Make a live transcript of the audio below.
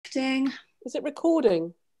connecting. Is it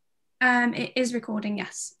recording? It is recording,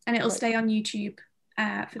 yes. And it'll Right. stay on YouTube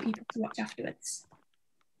for people to watch afterwards.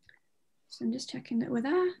 So I'm just checking that we're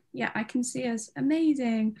there. Yeah, I can see us.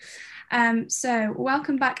 Amazing. So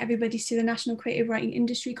welcome back everybody to the National Creative Writing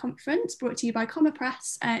Industry Conference, brought to you by Comma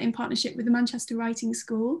Press in partnership with the Manchester Writing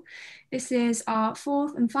School. This is our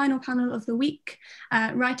fourth and final panel of the week,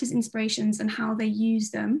 Writers' Inspirations and How They Use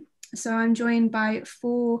Them. So I'm joined by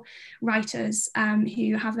four writers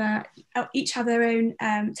who have each have their own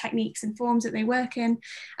techniques and forms that they work in,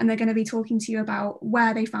 and they're going to be talking to you about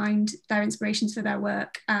where they find their inspirations for their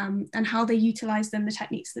work and how they utilize them, the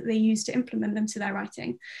techniques that they use to implement them to their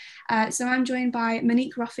writing. So I'm joined by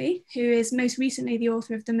Monique Roffey, who is most recently the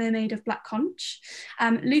author of The Mermaid of Black Conch,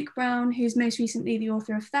 Luke Brown, who's most recently the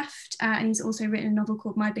author of Theft, and he's also written a novel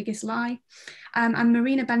called My Biggest Lie, and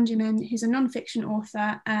Marina Benjamin, who's a non-fiction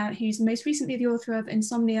author, who's most recently the author of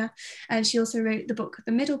Insomnia, and she also wrote the book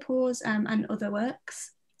The Middle Pause and other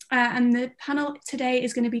works. And the panel today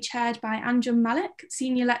is going to be chaired by Anjum Malik,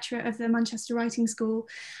 Senior Lecturer of the Manchester Writing School.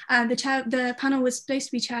 The panel was supposed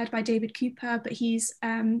to be chaired by David Cooper, but he's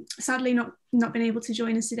sadly not been able to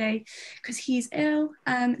join us today because he's ill.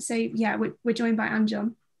 So yeah, we're joined by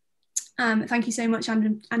Anjum. Thank you so much,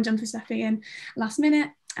 Anjum, for stepping in last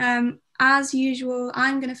minute. As usual,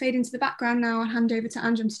 I'm going to fade into the background now and hand over to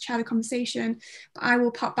Anjum to chair the conversation, but I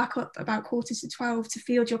will pop back up about 11:45 to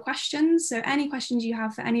field your questions. So any questions you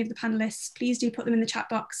have for any of the panellists, please do put them in the chat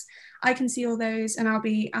box. I can see all those and I'll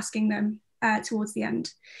be asking them towards the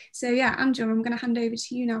end. So yeah, Anjum, I'm going to hand over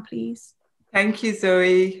to you now, please. Thank you,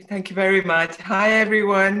 Zoe. Thank you very much. Hi,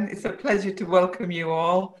 everyone. It's a pleasure to welcome you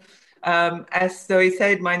all. As Zoe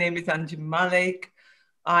said, my name is Anjum Malik.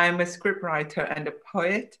 I'm a scriptwriter and a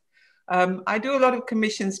poet. I do a lot of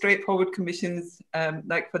commissions, straightforward commissions,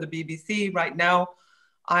 like for the BBC. Right now,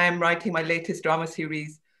 I am writing my latest drama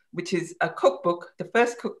series, which is a cookbook, the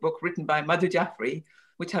first cookbook written by Madhu Jaffrey,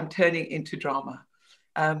 which I'm turning into drama.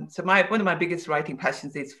 So one of my biggest writing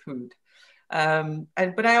passions is food.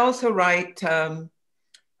 But I also write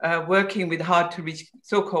working with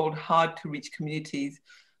so-called hard-to-reach communities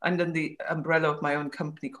under the umbrella of my own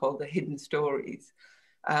company called The Hidden Stories.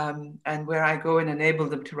 And where I go and enable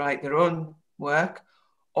them to write their own work,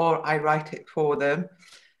 or I write it for them.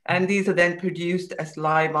 And these are then produced as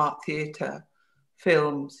live art theatre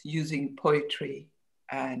films using poetry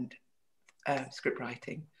and script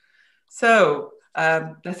writing. So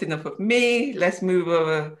that's enough of me. Let's move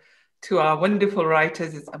over to our wonderful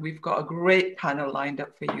writers. We've got a great panel lined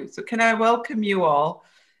up for you. So can I welcome you all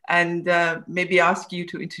and maybe ask you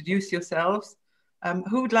to introduce yourselves?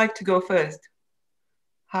 Who would like to go first?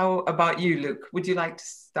 How about you, Luke? Would you like to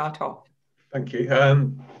start off? Thank you.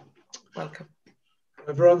 Welcome.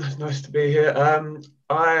 Everyone, nice to be here.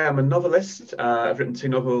 I am a novelist. I've written 2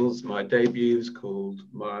 novels. My debut is called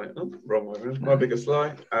My Biggest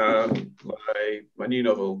Lie. My new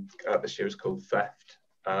novel this year is called Theft.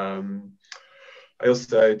 I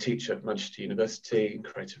also teach at Manchester University in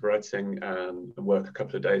creative writing and work a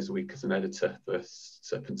couple of days a week as an editor for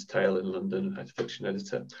Serpent's Tail in London, as a fiction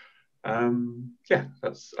editor. Yeah,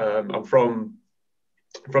 that's I'm from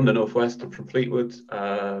the Northwest. I'm from Fleetwood,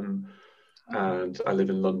 and I live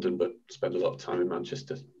in London, but spend a lot of time in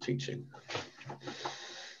Manchester teaching.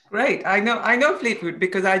 Great. I know Fleetwood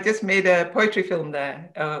because I just made a poetry film there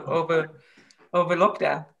over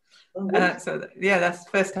lockdown. So yeah, that's the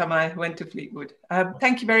first time I went to Fleetwood.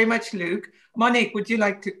 Thank you very much, Luke. Monique, would you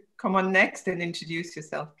like to come on next and introduce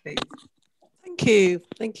yourself, please?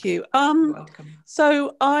 Thank you. You're welcome.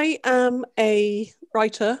 So I am a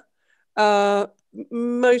writer,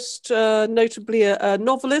 most notably a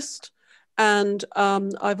novelist, and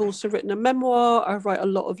I've also written a memoir. I write a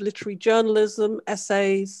lot of literary journalism,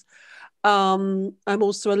 essays. I'm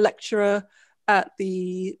also a lecturer at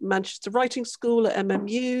the Manchester Writing School at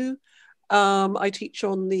MMU. I teach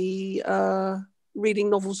on the Reading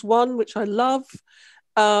Novels 1, which I love.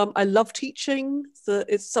 I love teaching.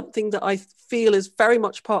 It's something that I feel is very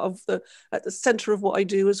much part of at the center of what I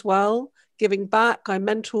do as well, giving back. I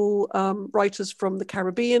mentor writers from the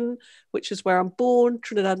Caribbean, which is where I'm born,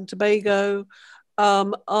 Trinidad and Tobago.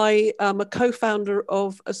 I am a co-founder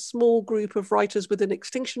of a small group of writers within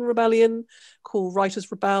Extinction Rebellion called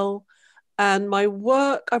Writers Rebel. And my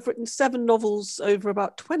work, I've written 7 novels over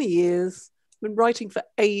about 20 years. I've been writing for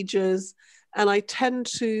ages. And I tend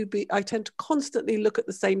to constantly look at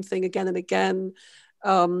the same thing again and again.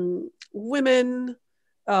 Women,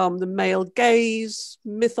 the male gaze,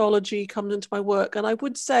 mythology comes into my work. And I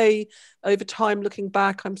would say over time, looking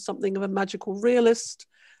back, I'm something of a magical realist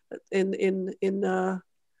in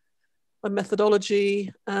my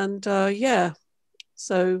methodology. And yeah,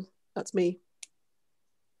 So that's me.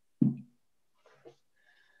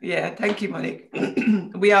 Yeah, thank you, Monique.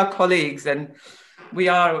 We are colleagues, and we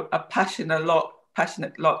are a passionate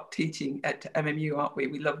lot teaching at MMU, aren't we?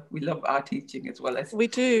 We love our teaching as well as we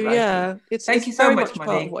do. writing. Yeah, thank you so very much, much part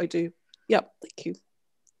Monique. of what I do. Yep, thank you.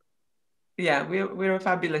 Yeah, we're a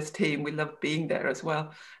fabulous team. We love being there as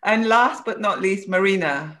well. And last but not least,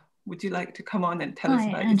 Marina, would you like to come on and tell us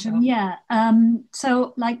about yourself? Yeah.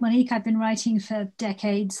 So like Monique, I've been writing for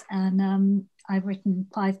decades, and I've written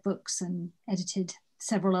 5 books and edited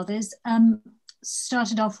several others.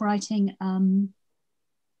 Started off writing,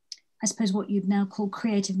 I suppose what you'd now call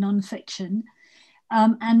creative nonfiction,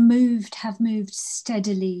 and have moved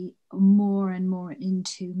steadily more and more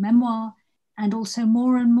into memoir, and also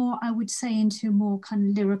more and more, I would say, into more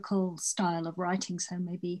kind of lyrical style of writing. So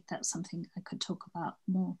maybe that's something I could talk about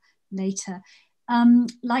more later.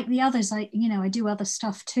 Like the others, I do other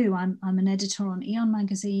stuff too. I'm an editor on Eon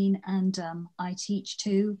magazine, and I teach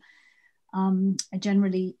too. I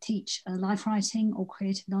generally teach a life writing or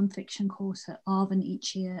creative nonfiction course at Arvin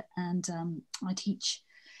each year, and I teach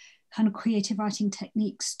kind of creative writing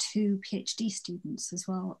techniques to PhD students as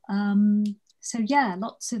well. So yeah,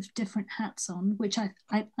 lots of different hats on, which I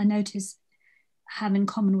notice have in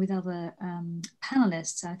common with other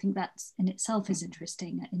panelists. I think that in itself is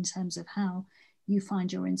interesting in terms of how you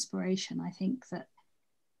find your inspiration. I think that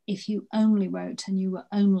if you only wrote and you were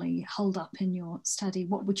only holed up in your study,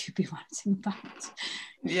 what would you be writing about?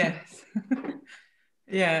 Yes.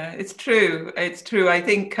 Yeah, it's true. It's true. I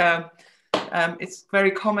think it's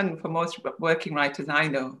very common for most working writers I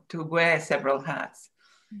know to wear several hats.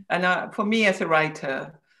 And for me as a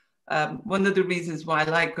writer, one of the reasons why I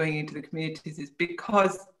like going into the communities is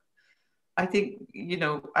because I think,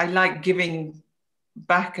 I like giving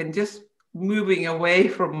back and just moving away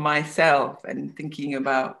from myself and thinking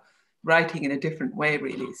about writing in a different way,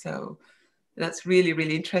 really. So that's really,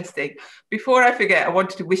 really interesting. Before I forget, I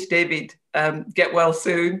wanted to wish David get well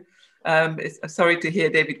soon. Sorry to hear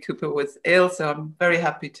David Cooper was ill, so I'm very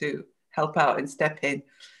happy to help out and step in.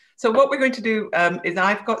 So what we're going to do is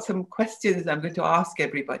I've got some questions I'm going to ask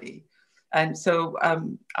everybody. And so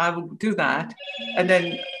I will do that. And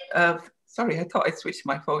then, sorry, I thought I switched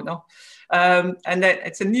my phone off. And then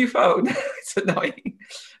it's a new phone. It's annoying.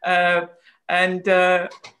 And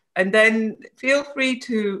then feel free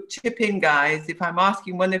to chip in, guys. If I'm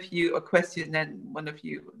asking one of you a question and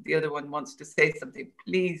the other one wants to say something,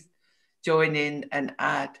 please join in and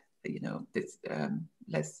add,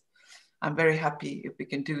 I'm very happy if we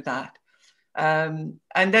can do that. And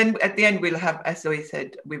then at the end, we'll have, as Zoe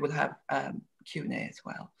said, we will have Q&A as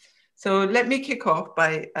well. So let me kick off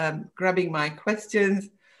by grabbing my questions.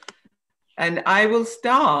 And I will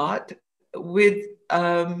start with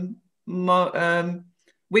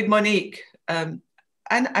Monique. And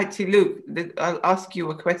actually, Luke, I'll ask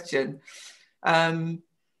you a question.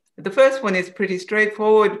 The first one is pretty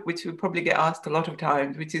straightforward, which will probably get asked a lot of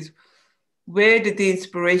times, which is, where did the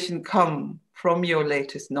inspiration come from your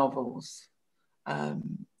latest novels?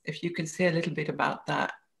 If you can say a little bit about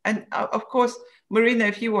that. And of course, Marina,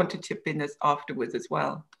 if you want to chip in afterwards as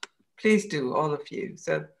well, please do, all of you.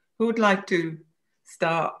 So who would like to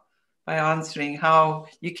start by answering how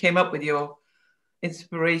you came up with your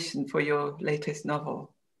inspiration for your latest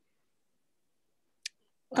novel?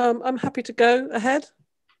 I'm happy to go ahead.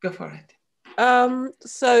 Go for it.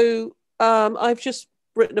 I've just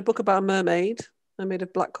written a book about a mermaid. I made a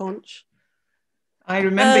black conch. I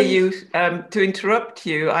remember you, to interrupt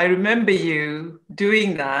you, I remember you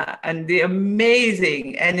doing that and the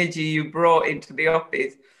amazing energy you brought into the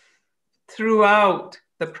office throughout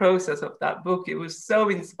the process of that book. It was so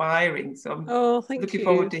inspiring. So I'm looking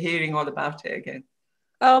forward to hearing all about it again.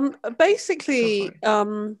 Basically,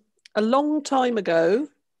 a long time ago,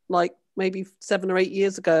 like maybe 7 or 8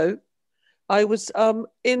 years ago, I was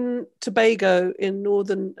in Tobago in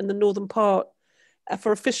the northern part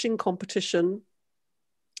for a fishing competition.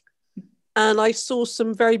 And I saw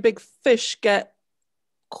some very big fish get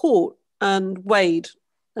caught and weighed.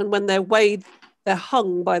 And when they're weighed, they're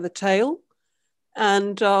hung by the tail.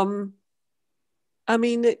 And I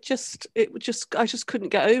mean, I just couldn't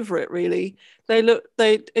get over it, really. They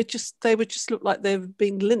would just look like they were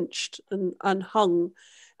being lynched and hung.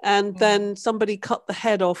 And then somebody cut the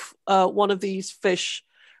head off one of these fish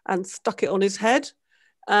and stuck it on his head.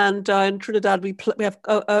 And in Trinidad, we have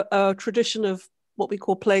a tradition of what we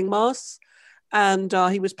call playing mass. And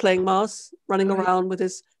he was playing mass, running around with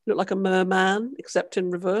looked like a merman, except in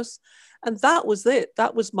reverse. And that was it.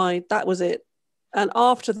 That was it. And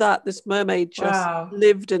after that, this mermaid just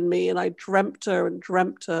lived in me, and I dreamt her and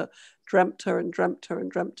dreamt her, dreamt her and dreamt her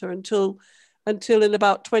and dreamt her until until in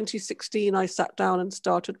about 2016, I sat down and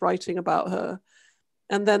started writing about her.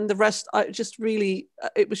 And then the rest,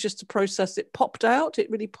 it was just a process. It popped out.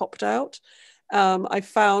 It really popped out. I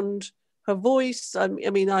found her voice. I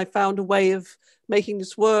mean, I found a way of making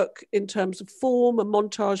this work in terms of form, a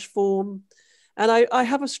montage form. And I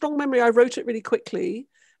have a strong memory. I wrote it really quickly.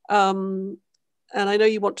 And I know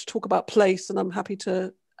you want to talk about place, and I'm happy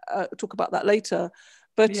to talk about that later.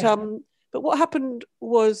 But what happened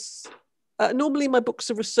was, normally my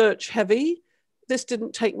books are research heavy. This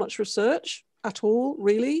didn't take much research at all,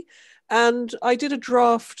 really. And I did a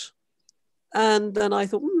draft, and then I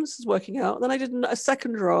thought, this is working out. Then I did a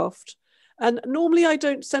second draft. And normally I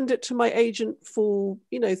don't send it to my agent for,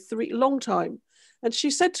 long time. And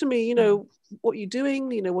she said to me, what are you doing?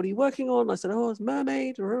 What are you working on? I said, it's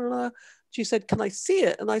Mermaid. She said, can I see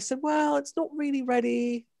it? And I said, well, it's not really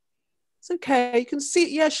ready. It's okay. You can see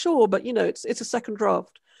it. Yeah, sure. But, it's a second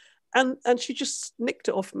draft. And she just nicked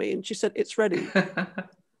it off me, and she said, it's ready.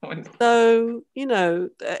 So,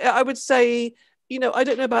 I would say, I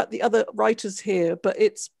don't know about the other writers here, but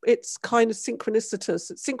it's kind of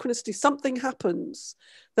synchronicitous. It's synchronicity. Something happens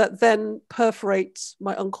that then perforates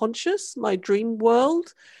my unconscious, my dream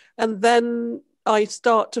world. And then I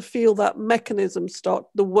start to feel that mechanism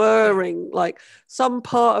the whirring, like some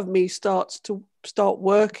part of me starts to start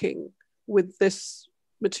working with this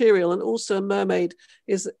material. And also a mermaid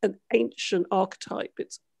is an ancient archetype.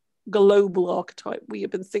 It's global archetype. We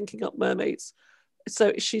have been thinking up mermaids.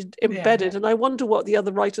 So she's embedded. And I wonder what the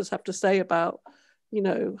other writers have to say about,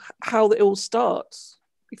 how it all starts.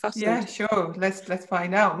 Be fascinating. Yeah, sure. Let's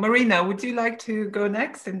find out. Marina, would you like to go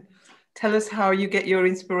next and tell us how you get your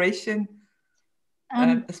inspiration?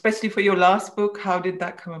 Especially for your last book, how did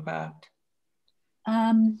that come about?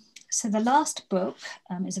 So the last book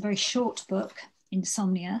is a very short book,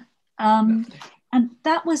 Insomnia. And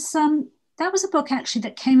that was a book actually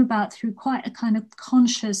that came about through quite a kind of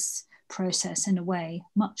conscious process, in a way,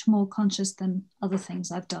 much more conscious than other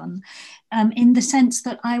things I've done, in the sense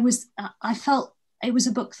that I felt it was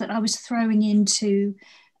a book that I was throwing into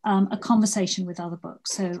a conversation with other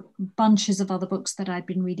books. So bunches of other books that I'd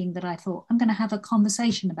been reading that I thought, I'm going to have a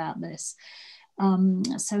conversation about this.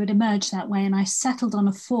 So it emerged that way, and I settled on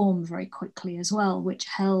a form very quickly as well, which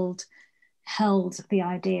held the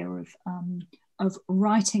idea of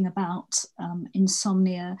writing about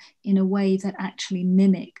insomnia in a way that actually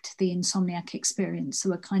mimicked the insomniac experience.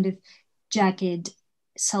 So a kind of jagged,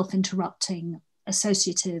 self-interrupting,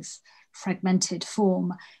 associative, fragmented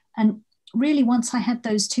form. And really, once I had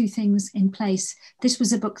those two things in place, this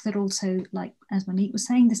was a book that also, like as Monique was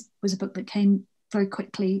saying, this was a book that came very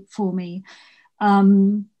quickly for me.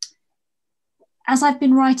 As I've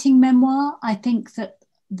been writing memoir, I think that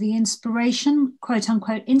the inspiration, quote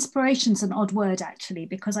unquote, inspiration's an odd word actually,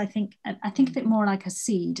 because I think of it more like a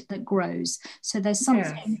seed that grows. So there's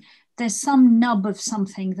something, there's some nub of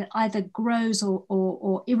something that either grows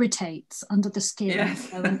or irritates under the skin,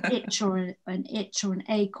 an itch or an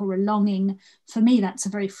ache or a longing. For me, that's a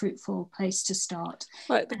very fruitful place to start.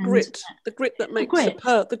 Like the grit that makes the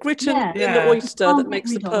pearl, the grit in the oyster that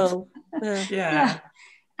makes the pearl.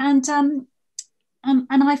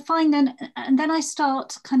 And I find then I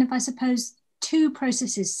start kind of, I suppose, two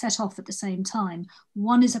processes set off at the same time.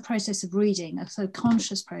 One is a process of reading, a so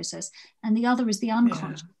conscious process, and the other is the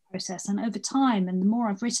unconscious process. And over time, and the more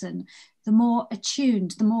I've written, the more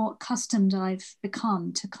attuned, the more accustomed I've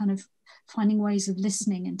become to kind of finding ways of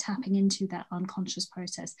listening and tapping into that unconscious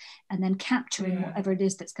process, and then capturing whatever it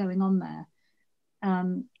is that's going on there.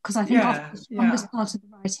 Because I think often the strongest part of the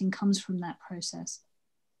writing comes from that process.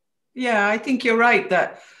 Yeah, I think you're right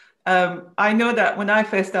that I know that when I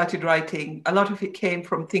first started writing, a lot of it came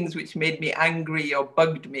from things which made me angry or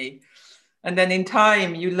bugged me. And then in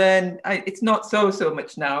time, you learn, it's not so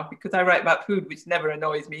much now, because I write about food, which never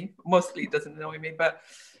annoys me. Mostly it doesn't annoy me, but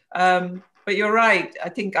you're right. I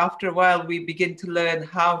think after a while, we begin to learn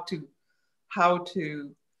how to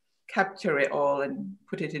capture it all and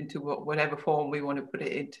put it into whatever form we want to put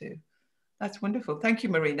it into. That's wonderful. Thank you,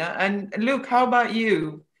 Marina. And Luke, how about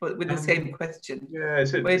you with the same question? Yeah,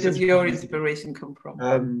 where does your inspiration come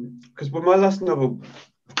from? Because my last novel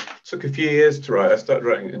took a few years to write. I started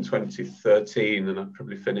writing it in 2013, and I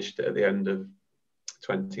probably finished it at the end of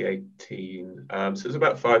 2018. So it was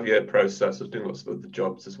about a 5-year process. I was doing lots of other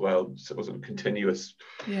jobs as well, so it wasn't continuous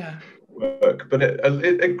work. But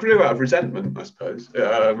it grew out of resentment, I suppose.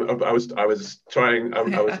 I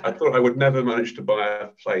thought I would never manage to buy a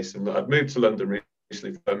place, and I'd moved to London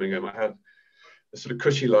recently, Birmingham. I had a sort of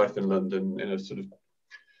cushy life in London in a sort of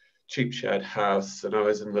cheap shared house, and I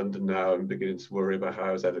was in London now and beginning to worry about how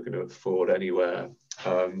I was ever going to afford anywhere.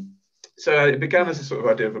 So it began as a sort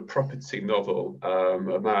of idea of a property novel,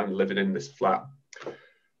 a man living in this flat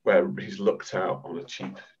where he's looked out on a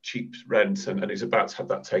cheap rent, and he's about to have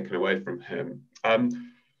that taken away from him.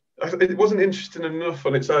 It wasn't interesting enough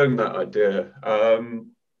on its own, that idea.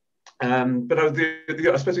 But I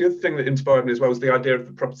suppose the other thing that inspired me as well was the idea of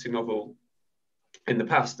the property novel in the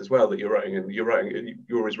past as well, that you're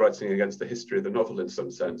always writing against the history of the novel in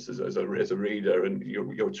some sense as a reader, and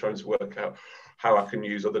you're trying to work out how I can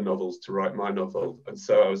use other novels to write my novel. And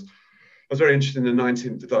so I was very interested in the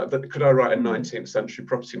 19th. Could I write a 19th century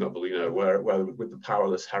property novel? You know, where with the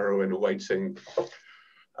powerless heroine awaiting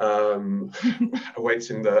a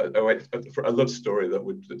love story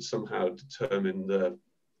that somehow determined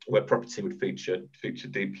where property would feature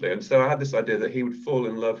deeply. And so I had this idea that he would fall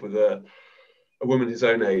in love with a woman his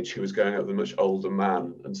own age who was going out with a much older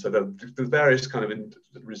man. And so the various kind of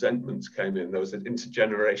resentments came in. There was an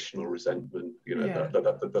intergenerational resentment, you know,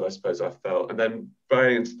 that I suppose I felt. And then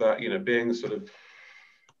buying into that, you know, being sort of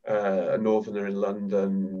a northerner in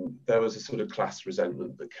London, there was a sort of class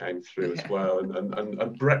resentment that came through as well. And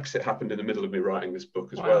Brexit happened in the middle of me writing this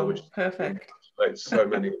book as well, which perfect. So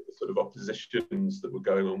many of the sort of oppositions that were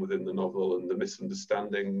going on within the novel and the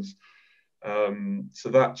misunderstandings. So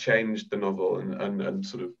that changed the novel and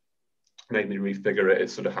sort of made me refigure it. It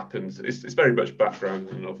sort of happened. It's very much background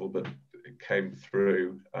in the novel, but it came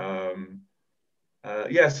through. I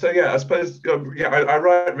suppose I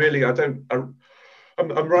write really. I'm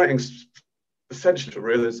writing essentially for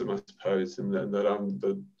realism, I suppose, and that I'm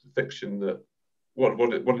the fiction that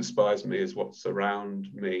what inspires me is what's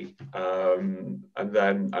around me, and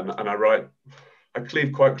I write. I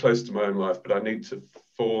cleave quite close to my own life, but I need to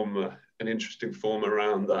form an interesting form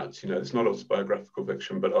around that. You know, it's not autobiographical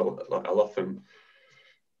fiction, but I'll often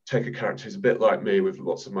take a character who's a bit like me with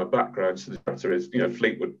lots of my background. So the character is, you know,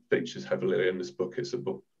 Fleetwood features heavily in this book. It's a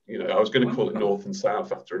book, you know, I was going to call it North and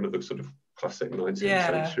South after another sort of classic 19th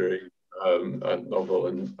century novel,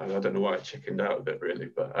 and I don't know why I chickened out a bit really,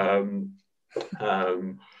 but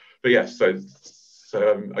yeah. So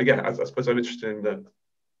I suppose I'm interested in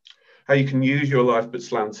how you can use your life but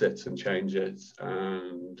slant it and change it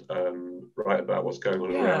and write about what's going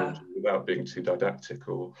on around you without being too didactic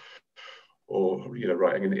or you know,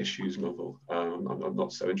 writing an issues novel. I'm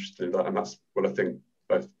not so interested in that, and that's what I think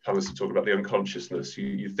both panelists talk about, the unconsciousness.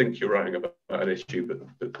 You think you're writing about an issue,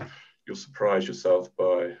 but you'll surprise yourself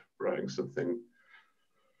by writing something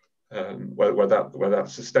where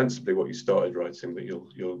that's ostensibly what you started writing, but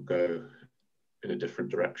you'll go in a different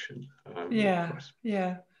direction.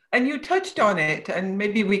 And you touched on it, and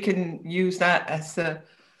maybe we can use that as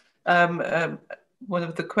one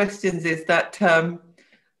of the questions is that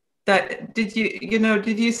did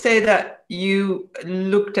you say that you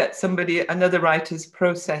looked at another writer's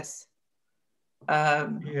process?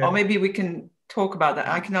 Or maybe we can talk about that.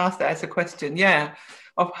 I can ask that as a question,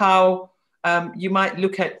 of how you might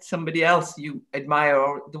look at somebody else you admire,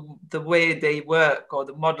 or the way they work, or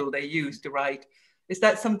the model they use to write. Is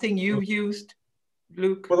that something you've used,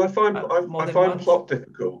 Luke? Well, I find plot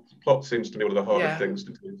difficult. Plot seems to be one of the harder things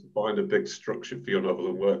to do, to find a big structure for your novel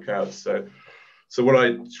and work out. So what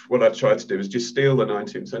I tried to do is just steal the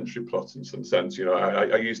 19th century plot in some sense. You know,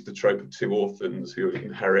 I used the trope of two orphans who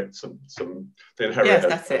inherit they inherit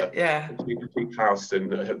a complete house in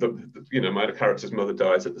my character's mother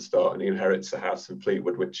dies at the start, and he inherits a house in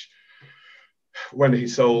Fleetwood, which when he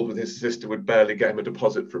sold with his sister would barely get him a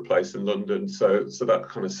deposit for a place in London. So that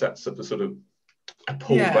kind of sets up a sort of a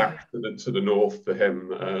pull back to the north for him,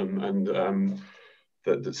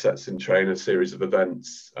 that sets in train a series of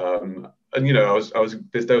events. And you know,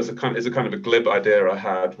 there was a kind of a glib idea I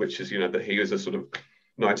had, which is, you know, that he was a sort of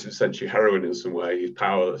 19th century heroine in some way. He's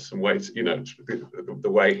powerless and waits, you know, the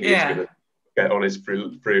way he is going to get on is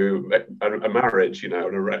through a marriage, you know,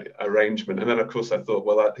 an arrangement. And then of course I thought,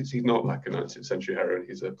 well, he's not like a 19th century heroine.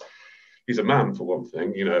 He's a man, for one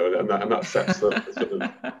thing, you know, and that sets up a sort of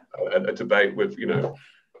a debate with, you know,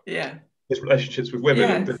 his relationships with women,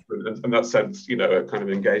 and in that sense, you know, a kind of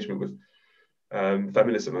engagement with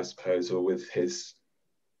feminism, I suppose, or with his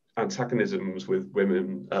antagonisms with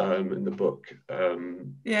women in the book.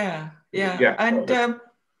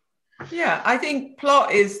 I think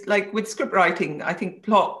plot is, like with script writing, I think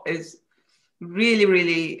plot is really,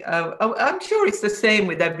 really, I'm sure it's the same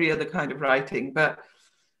with every other kind of writing, but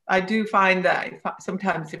I do find that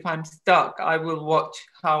sometimes if I'm stuck, I will watch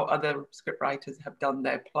how other script writers have done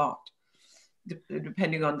their plot,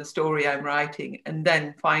 depending on the story I'm writing, and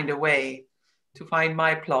then find a way to find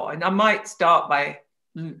my plot. And I might start by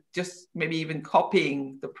just maybe even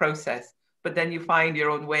copying the process, but then you find your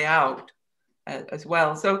own way out as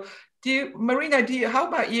well. So Marina, how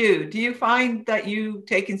about you? Do you find that you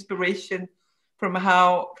take inspiration from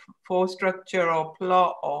how for structure or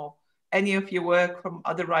plot or any of your work from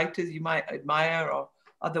other writers you might admire or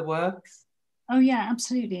other works? Oh yeah,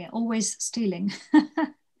 absolutely. Always stealing.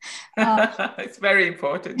 It's very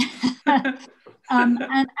important.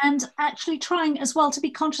 And actually trying as well to be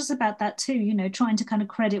conscious about that too, you know, trying to kind of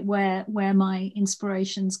credit where my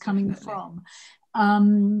inspiration's coming from.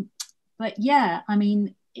 But yeah, I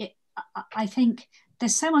mean, I think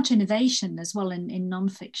there's so much innovation as well in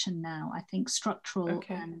nonfiction now. I think structural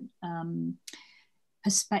and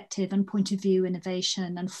perspective and point of view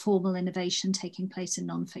innovation and formal innovation taking place in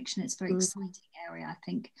nonfiction. It's a very exciting area. I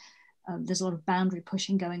think there's a lot of boundary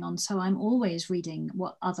pushing going on. So I'm always reading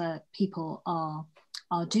what other people are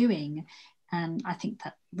doing. And I think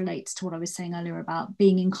that relates to what I was saying earlier about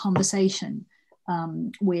being in conversation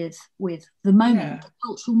with the moment, the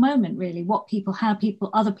cultural moment, really, how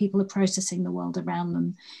other people are processing the world around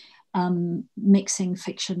them, mixing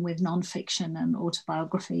fiction with nonfiction and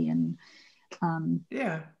autobiography and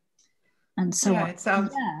so on. It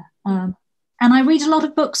sounds... and I read a lot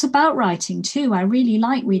of books about writing too. I really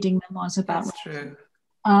like reading memoirs about writing.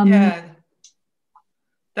 True.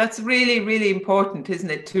 That's really, really important,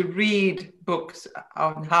 isn't it? To read books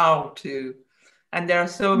on how to, and there are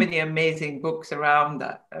so many amazing books around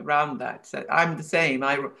that. So I'm the same.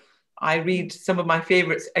 I read some of my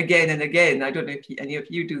favorites again and again. I don't know if any of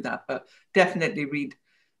you do that, but definitely read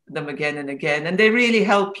them again and again. And they really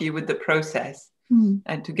help you with the process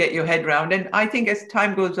and to get your head around. And I think as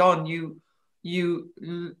time goes on, you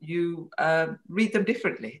read them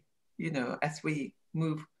differently, you know, as we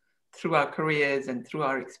move through our careers and through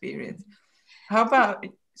our experience. How about,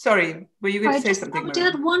 sorry, were you going to say something? I would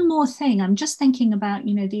add one more thing. I'm just thinking about,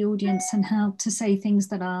 you know, the audience and how to say things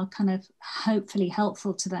that are kind of hopefully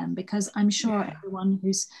helpful to them, because I'm sure everyone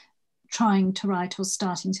who's trying to write or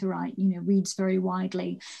starting to write, you know, reads very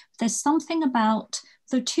widely. There's something about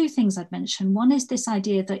the two things I'd mentioned. One is this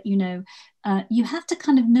idea that, you know, you have to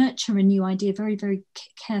kind of nurture a new idea very, very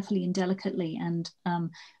carefully and delicately. And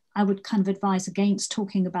I would kind of advise against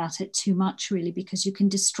talking about it too much, really, because you can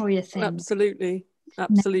destroy a thing. Absolutely.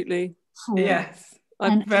 Yes.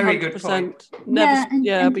 Very good point.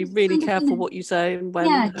 Be really careful what you say and when.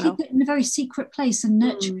 Yeah, keep it in a very secret place and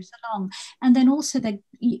nurture it along. And then also that,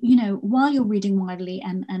 you know, while you're reading widely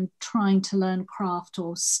and trying to learn craft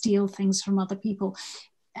or steal things from other people,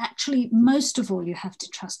 actually, most of all, you have to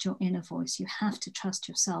trust your inner voice. You have to trust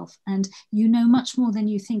yourself, and you know much more than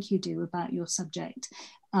you think you do about your subject.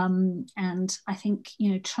 And I think,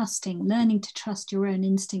 you know, learning to trust your own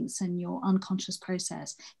instincts and your unconscious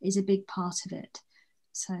process is a big part of it.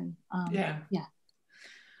 So,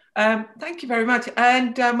 thank you very much.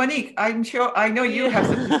 And Monique, I know you have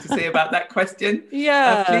something to say about that question.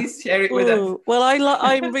 Please share it with us. Well,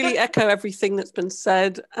 I really echo everything that's been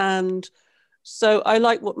said. And so I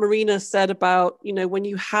like what Marina said about, you know, when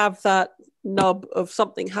you have that nub of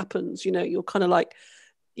something happens, you know, you're kind of like,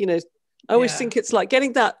 you know, I always think it's like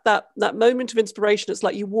getting that moment of inspiration. It's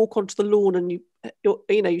like you walk onto the lawn and you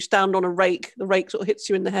stand on a rake, the rake sort of hits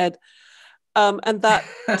you in the head. And that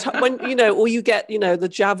when, you know, or you get, you know, the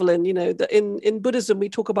javelin, you know, in Buddhism, we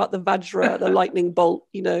talk about the vajra, the lightning bolt,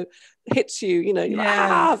 you know, hits you, you know, you're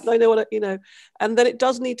like, I know what, you know, and then it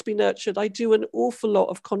does need to be nurtured. I do an awful lot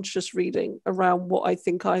of conscious reading around what I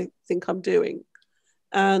think I'm doing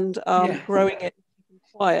and growing it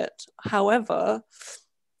quiet. However,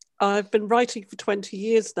 I've been writing for 20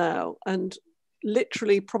 years now, and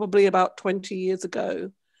literally probably about 20 years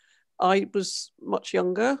ago, I was much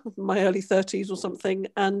younger, my early 30s or something,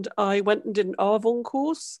 and I went and did an Arvon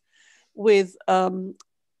course with a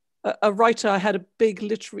writer I had a big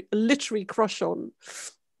literary crush on.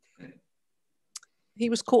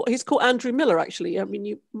 He's called Andrew Miller, actually. I mean,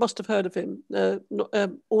 you must have heard of him,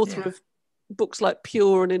 author of books like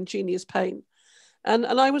Pure and Ingenious Pain. And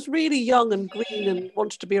I was really young and green and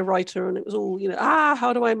wanted to be a writer, and it was all, you know,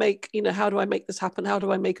 how do I make this happen? How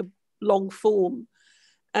do I make a long form?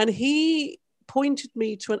 And he pointed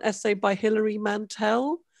me to an essay by Hilary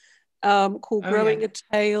Mantel called Growing a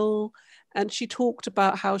Tale. And she talked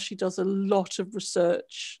about how she does a lot of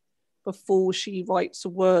research before she writes a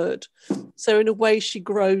word. So in a way, she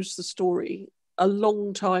grows the story a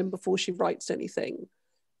long time before she writes anything.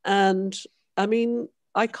 And I mean,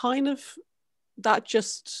 I kind of, that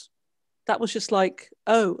was just like,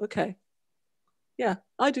 oh, okay. Yeah,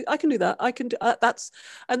 I can do that. I can do that's,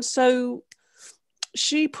 and so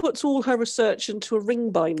she puts all her research into a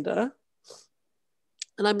ring binder,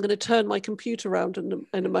 and I'm going to turn my computer around in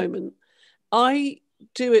a moment. I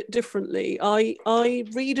do it differently. I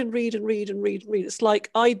read and read and read and read and read. It's like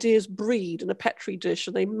ideas breed in a petri dish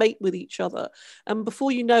and they mate with each other. And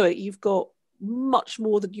before you know it, you've got much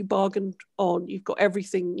more than you bargained on. You've got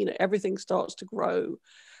everything, you know, everything starts to grow.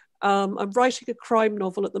 I'm writing a crime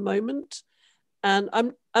novel at the moment. And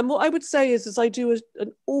what I would say is I do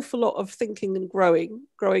an awful lot of thinking and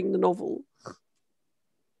growing the novel.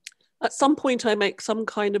 At some point I make some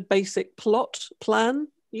kind of basic plot plan,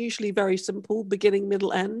 usually very simple, beginning,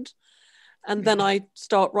 middle, end. And then I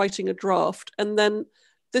start writing a draft. And then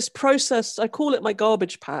this process, I call it my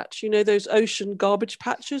garbage patch, you know, those ocean garbage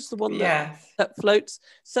patches, the one that floats.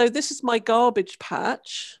 So this is my garbage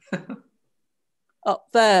patch up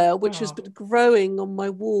there, which has been growing on my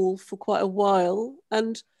wall for quite a while.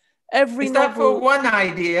 And every Is novel... that for one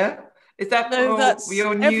idea? Is that for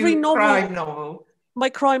your new crime novel? My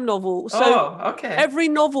crime novel. So every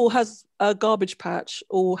novel has a garbage patch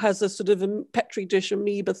or has a sort of a petri dish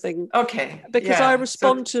amoeba thing. Okay. Because I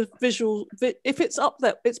respond to visual. If it's up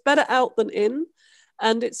there, it's better out than in.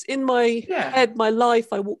 And it's in my head, my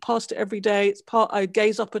life. I walk past it every day. It's part, I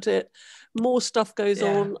gaze up at it. More stuff goes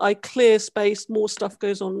on. I clear space, more stuff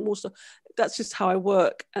goes on, more stuff. That's just how I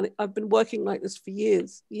work. And I've been working like this for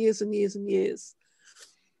years and years and years.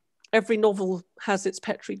 Every novel has its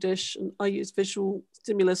petri dish, and I use visual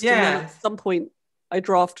stimulus. And then at some point, I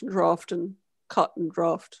draft and cut and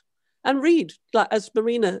draft and read. Like as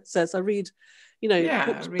Marina says, I read. You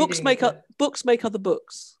know, books make other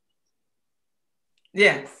books.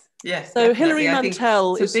 Yes. So definitely. Hilary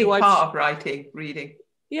Mantel is a big who part of writing, reading.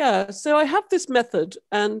 Yeah. So I have this method,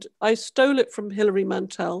 and I stole it from Hilary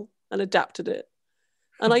Mantel and adapted it,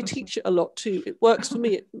 and I teach it a lot too. It works for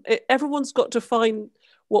me. Everyone's got to find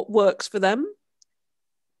what works for them.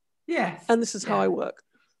 Yes. And this is how I work.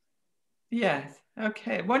 Yes.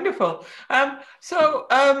 Okay. Wonderful. So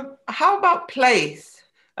how about place?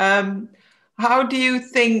 How do you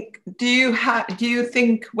think? Do you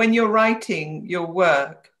think when you're writing your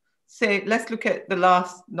work? Say, let's look at the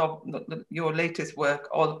last novel, your latest work,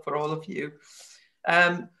 for all of you.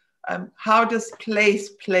 How does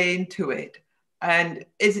place play into it? And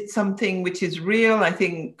is it something which is real?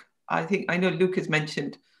 I know Luke has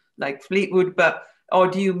mentioned like Fleetwood, or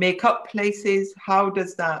do you make up places? How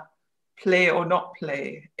does that play or not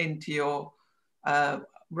play into your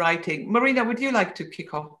writing? Marina, would you like to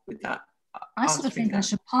kick off with that? I sort of think I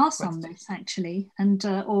should pass on this actually, and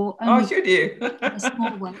or only should you? a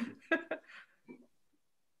small one.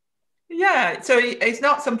 Yeah, so it's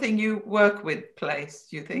not something you work with, place,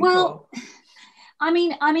 do you think? Well, I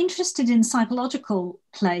mean, I'm interested in psychological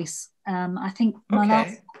place. I think my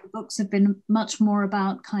last books have been much more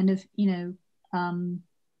about kind of, you know,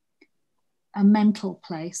 a mental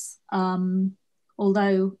place.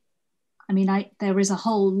 Although, I mean, there is a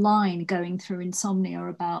whole line going through Insomnia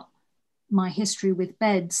about my history with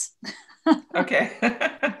beds. Okay.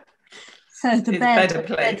 So the it's bed, better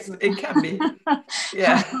place. It can be.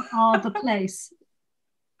 Yeah. are the place.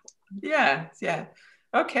 Yeah.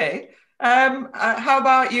 Okay. How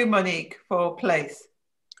about you, Monique, for place?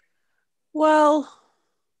 Well,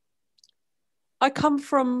 I come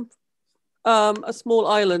from a small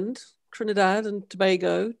island, Trinidad and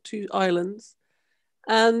Tobago, 2 islands.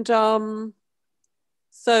 And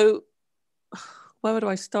so where do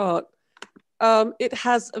I start? It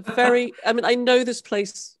has a very, I mean, I know this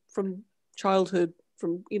place from childhood,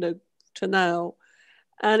 from, you know, to now,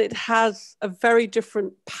 and it has a very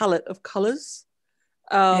different palette of colors.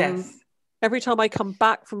 Yes. Every time I come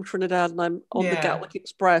back from Trinidad and I'm on the Gatwick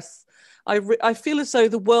Express, I feel as though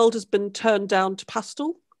the world has been turned down to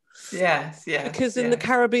pastel. Yes. Because in the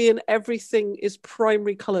Caribbean, everything is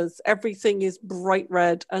primary colors. Everything is bright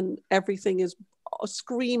red, and everything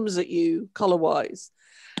screams at you color-wise.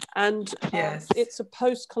 And it's a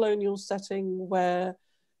post-colonial setting where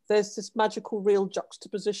there's this magical real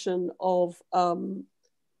juxtaposition of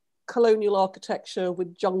colonial architecture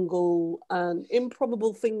with jungle, and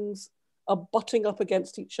improbable things are butting up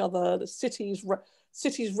against each other. The city's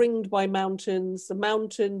ringed by mountains. The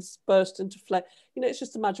mountains burst into flame. You know, it's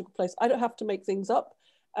just a magical place. I don't have to make things up.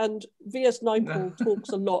 And V.S. Naipaul talks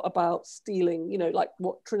a lot about stealing, you know, like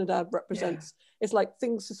what Trinidad represents. It's like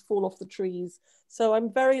things just fall off the trees. So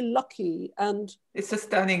I'm very lucky, and it's a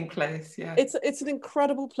stunning place. Yeah, it's an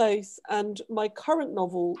incredible place. And my current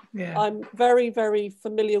novel, I'm very, very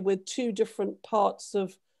familiar with 2 different parts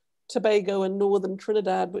of Tobago and northern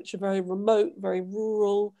Trinidad, which are very remote, very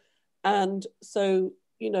rural. And so,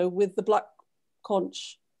 you know, with the Black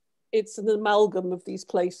Conch, it's an amalgam of these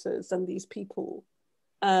places and these people.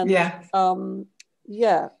 And and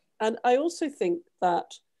I also think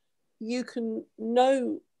that you can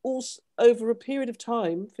know also over a period of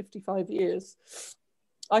time, 55 years,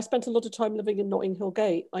 I spent a lot of time living in Notting Hill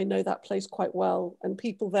Gate. I know that place quite well, and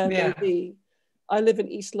people there know me. I live in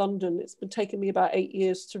East London. It's been taking me about 8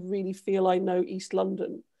 years to really feel I know East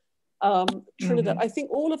London. Trinidad, I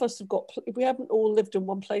think all of us have got, we haven't all lived in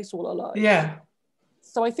one place all our lives. Yeah.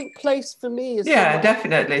 So I think place for me is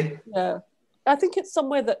definitely. Yeah. I think it's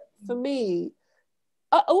somewhere that for me,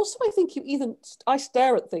 also I think I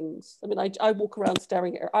stare at things. I mean, I walk around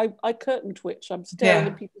staring at it. I curtain twitch. I'm staring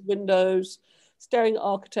at people's windows, staring at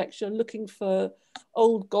architecture, looking for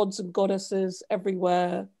old gods and goddesses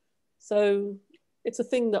everywhere. So it's a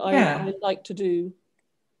thing that I like to do.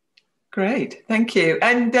 Great, thank you.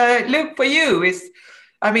 And Luke, for you,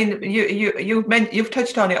 I mean, you've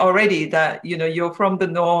touched on it already that you're from the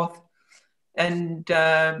north, and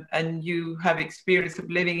you have experience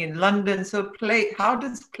of living in London. So how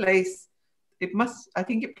does place? I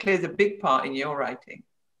think it plays a big part in your writing.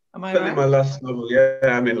 Am I right? My last novel,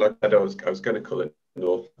 I mean, like I was going to call it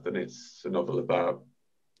North, and it's a novel about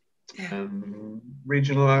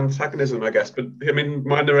regional antagonism, I guess. But I mean,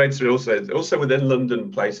 my narrator also within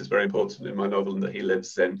London, place is very important in my novel, and that he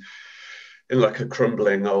lives in like a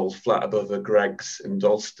crumbling old flat above a Greggs in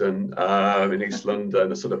Dalston, in East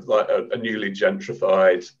London, a sort of like a newly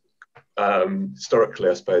gentrified, historically,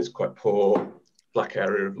 I suppose, quite poor black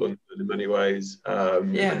area of London in many ways.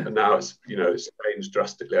 And now it's it's changed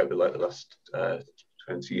drastically over like the last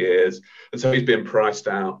 20 years, and so he's been priced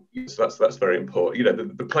out. So that's very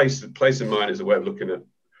important. The place in mind is a way of looking at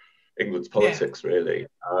England's politics, really.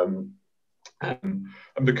 And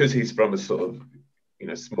because he's from a sort of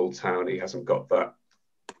small town, he hasn't got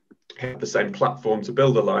the same platform to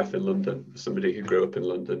build a life in London for somebody who grew up in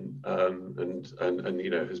London, and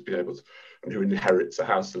has been able to, and who inherits a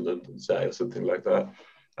house in London, say, or something like that.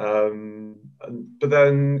 But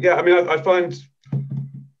then, I mean, I find,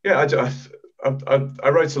 I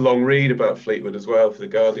wrote a long read about Fleetwood as well for The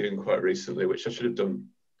Guardian quite recently, which I should have done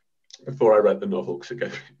before I read the novel,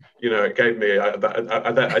 because it gave me,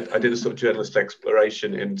 I did a sort of journalist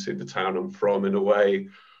exploration into the town I'm from in a way.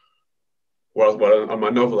 Well, on my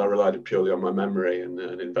novel, I relied purely on my memory and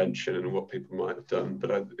invention and what people might have done.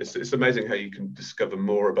 But it's amazing how you can discover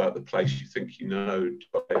more about the place you think you know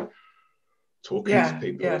by talking to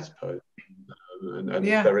people, I suppose. And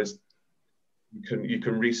there is, you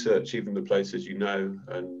can research even the places you know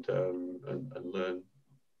and learn.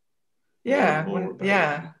 More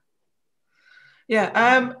about it.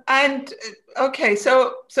 And okay,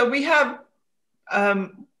 so we have.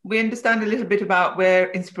 We understand a little bit about where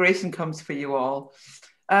inspiration comes for you all.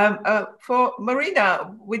 For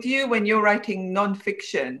Marina, with you, when you're writing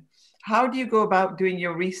nonfiction, how do you go about doing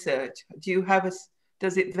your research? Do you have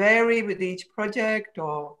does it vary with each project,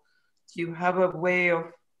 or do you have a way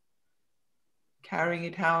of carrying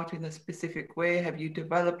it out in a specific way? Have you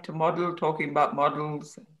developed a model, talking about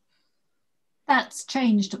models? That's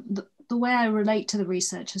changed. The way I relate to the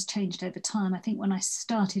research has changed over time. I think when I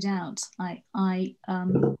started out, I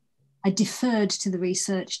deferred to the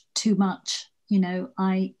research too much.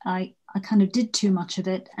 I kind of did too much of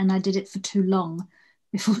it, and I did it for too long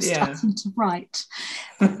before starting to write.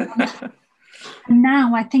 And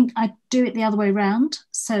now I think I do it the other way around.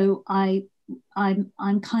 So I'm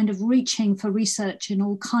kind of reaching for research in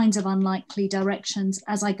all kinds of unlikely directions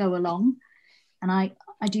as I go along, and I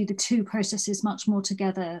do the two processes much more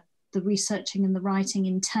together, the researching and the writing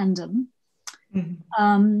in tandem.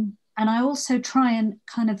 Mm-hmm. And I also try and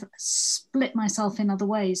kind of split myself in other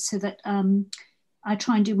ways, so that I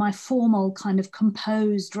try and do my formal kind of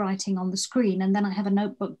composed writing on the screen, and then I have a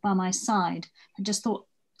notebook by my side. I just thought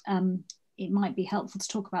it might be helpful to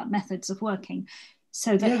talk about methods of working,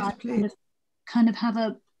 so that I kind of have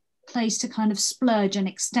a place to kind of splurge and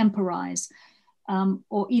extemporize.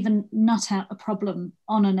 Or even nut out a problem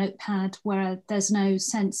on a notepad where there's no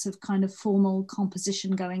sense of kind of formal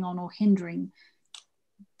composition going on or hindering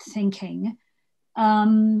thinking.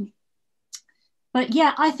 But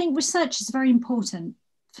I think research is very important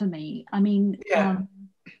for me. I mean,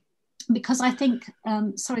 because I think,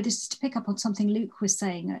 sorry, this is to pick up on something Luke was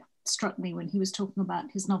saying that struck me when he was talking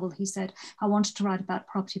about his novel. He said, I wanted to write about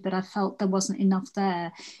property, but I felt there wasn't enough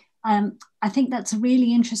there. I think that's a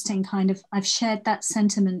really interesting kind of, I've shared that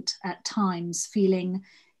sentiment at times, feeling,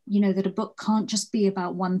 that a book can't just be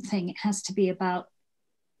about one thing. It has to be about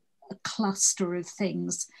a cluster of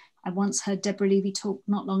things. I once heard Deborah Levy talk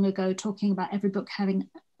not long ago, talking about every book having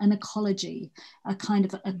an ecology, a kind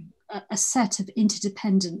of a set of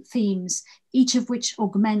interdependent themes, each of which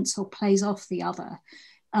augments or plays off the other.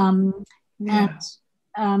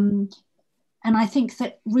 And I think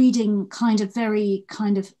that reading kind of very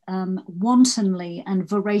kind of wantonly and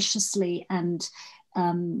voraciously and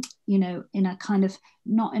you know, in a kind of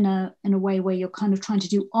not in a way where you're kind of trying to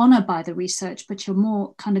do honor by the research, but you're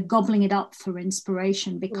more kind of gobbling it up for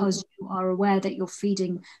inspiration because you are aware that you're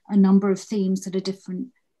feeding a number of themes that are different,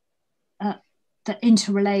 that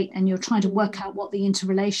interrelate, and you're trying to work out what the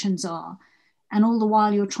interrelations are. And all the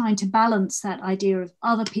while you're trying to balance that idea of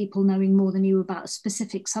other people knowing more than you about a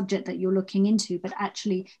specific subject that you're looking into, but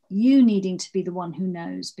actually you needing to be the one who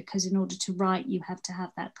knows, because in order to write, you have to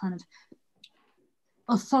have that kind of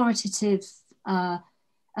authoritative, a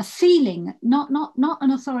feeling, not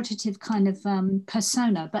an authoritative kind of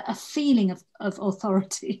persona, but a feeling of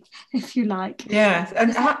authority, if you like. Yes,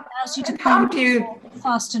 and allows you to how do you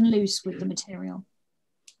fast and loose with the material.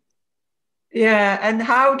 Yeah, and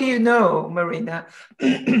how do you know, Marina?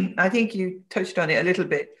 I think you touched on it a little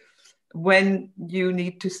bit, when you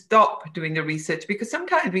need to stop doing the research, because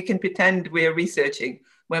sometimes we can pretend we're researching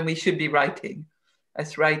when we should be writing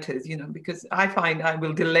as writers, you know, because I find I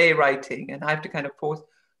will delay writing and I have to kind of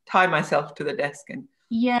tie myself to the desk, and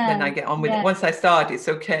then I get on with it. Once I start, it's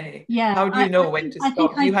okay. Yeah. How do you know when to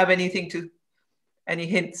stop? Do you have any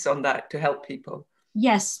hints on that to help people?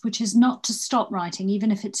 Yes, which is not to stop writing,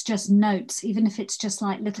 even if it's just notes, even if it's just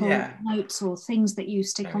like little notes or things that you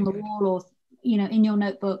stick on the wall or, you know, in your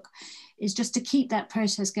notebook, is just to keep that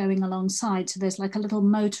process going alongside. So there's like a little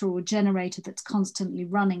motor or generator that's constantly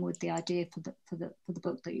running with the idea for the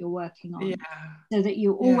book that you're working on, so that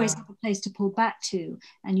you always have a place to pull back to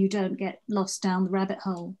and you don't get lost down the rabbit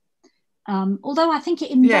hole. Although I think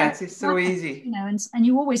it involves, it's so easy, you know, and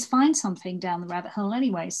you always find something down the rabbit hole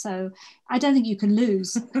anyway. So I don't think you can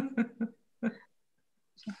lose.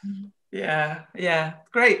 Yeah,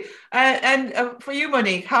 great. And for you,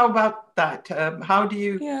 Monique, how about that? How do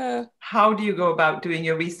you go about doing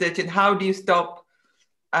your research, and how do you stop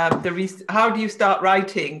how do you start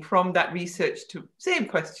writing from that research? To same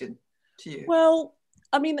question to you. Well,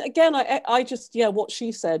 I mean, again, I just, what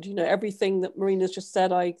she said, you know, everything that Marina's just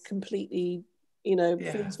said, I completely, you know,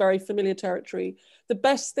 feels very familiar territory. The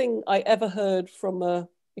best thing I ever heard from a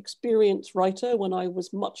experienced writer when I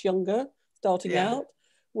was much younger, starting out,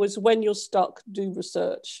 was when you're stuck, do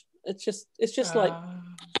research. It's just like,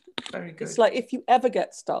 very good. It's like, if you ever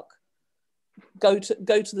get stuck, go to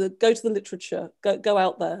the literature, go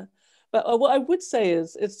out there. But what I would say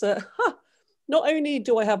is, not only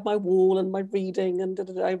do I have my wall and my reading, and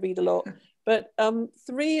I read a lot, but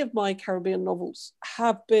 3 of my Caribbean novels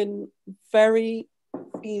have been very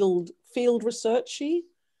field researchy.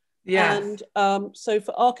 Yes. And so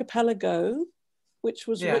for Archipelago, which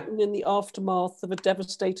was written in the aftermath of a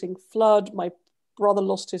devastating flood, my brother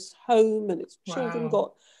lost his home and his children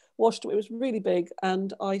got washed away. It was really big,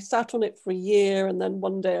 and I sat on it for a year, and then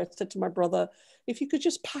one day I said to my brother, if you could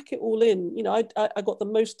just pack it all in, you know, I got the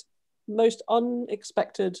most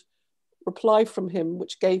unexpected reply from him,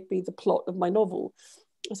 which gave me the plot of my novel.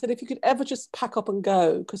 I said, if you could ever just pack up and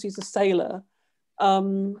go, because he's a sailor,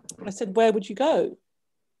 I said, where would you go?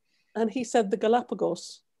 And he said, the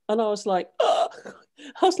Galapagos. And I was like,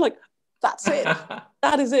 that's it.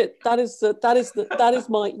 That is it. That is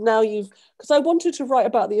my, now you've, because I wanted to write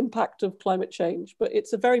about the impact of climate change, but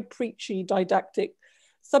it's a very preachy, didactic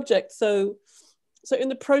subject. So in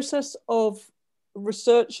the process of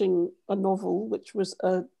researching a novel, which was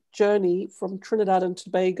a journey from Trinidad and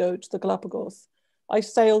Tobago to the Galapagos, I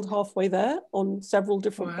sailed halfway there on several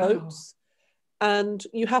different boats. And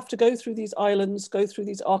you have to go through these islands, go through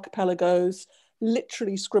these archipelagos,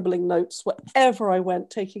 literally scribbling notes wherever I went,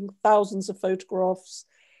 taking thousands of photographs.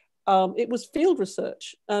 It was field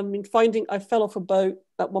research. I fell off a boat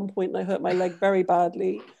at one point and I hurt my leg very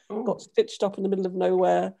badly, got stitched up in the middle of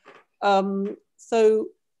nowhere. So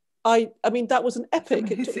I mean, that was an epic.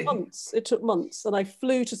 It took months. And I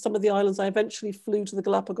flew to some of the islands. I eventually flew to the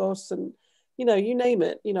Galapagos, and, you know, you name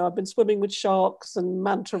it. You know, I've been swimming with sharks and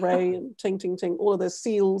manta ray and ting, all of those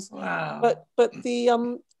seals. Wow. But the,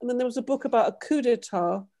 and then there was a book about a coup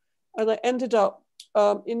d'etat, and I ended up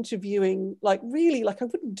interviewing, I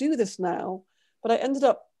wouldn't do this now, but I ended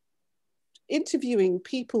up interviewing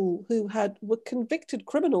people who were convicted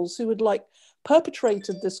criminals who had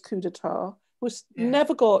perpetrated this coup d'etat, was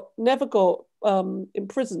never got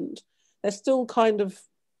imprisoned. They're still kind of,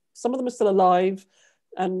 some of them are still alive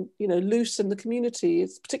and, you know, loose in the community.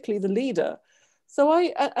 It's particularly the leader. So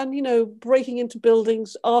you know, breaking into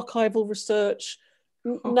buildings, archival research,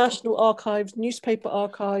 National Archives, newspaper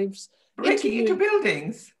archives. Breaking into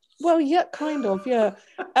buildings? Well, yeah, kind of, yeah.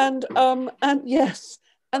 And yes,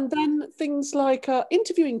 And then things like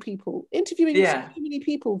interviewing so many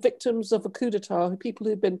people, victims of a coup d'etat, people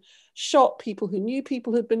who've been shot, people who knew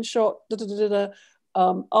people who'd been shot,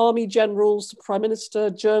 army generals, prime minister,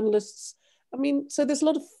 journalists. I mean, so there's a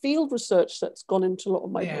lot of field research that's gone into a lot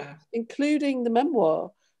of my books, including the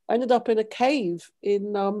memoir. I ended up in a cave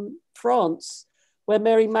in France where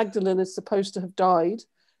Mary Magdalene is supposed to have died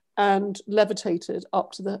and levitated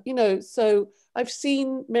up to the, so I've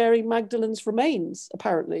seen Mary Magdalene's remains,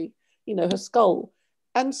 apparently, her skull.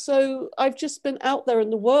 And so I've just been out there in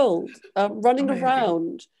the world, running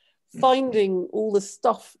around, finding all the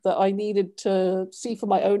stuff that I needed to see for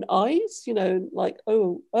my own eyes, like,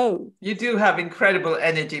 oh. You do have incredible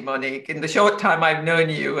energy, Monique. In the short time I've known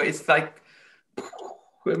you, it's like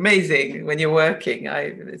amazing when you're working.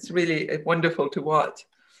 It's really wonderful to watch.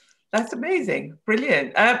 That's amazing.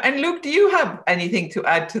 Brilliant. And Luke, do you have anything to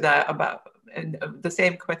add to that about the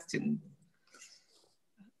same question?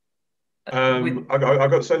 I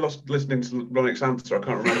got so lost listening to Monique's answer, I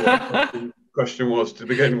can't remember what the question was to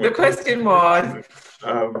begin with. The question was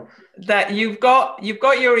that you've got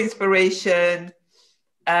your inspiration,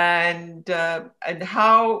 and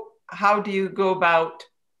how do you go about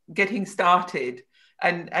getting started,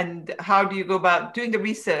 and how do you go about doing the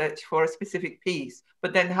research for a specific piece?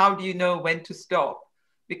 But then how do you know when to stop?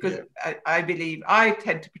 Because I believe I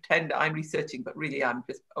tend to pretend I'm researching, but really I'm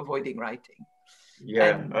just avoiding writing.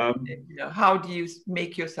 And, how do you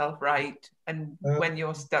make yourself write? And when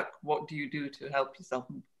you're stuck, what do you do to help yourself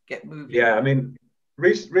get moving? Yeah, I mean,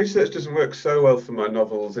 research doesn't work so well for my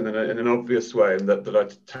novels in an obvious way, in that I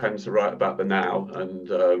tend to write about the now and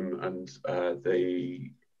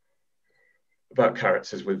about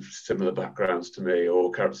characters with similar backgrounds to me, or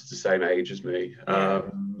characters the same age as me.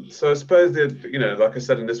 So I suppose like I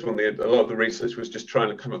said in this one, a lot of the research was just trying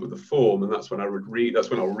to come up with a form, and that's when I'll read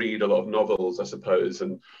a lot of novels, I suppose,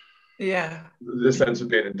 and the sense of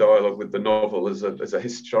being in dialogue with the novel as a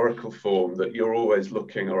historical form, that you're always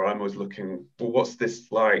looking, or I'm always looking, well, what's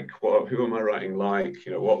this like? Who am I writing like?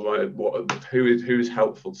 Who's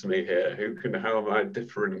helpful to me here? How am I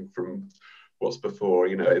differing from what's before?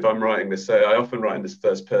 If I'm writing this, I often write in this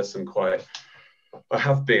first person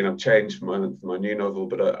I've changed for my new novel,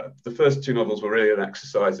 but the first two novels were really an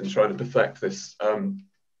exercise in trying to perfect this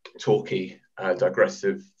talky,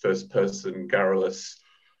 digressive, first person, garrulous,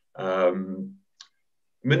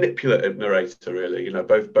 manipulative narrator, really.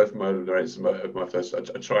 Both my narrators of my first are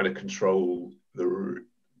trying to control the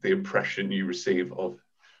impression you receive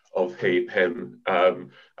of him,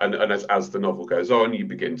 and as the novel goes on, you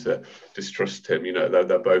begin to distrust him.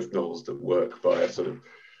 They're both novels that work by a sort of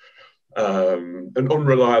an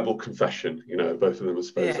unreliable confession. Both of them, I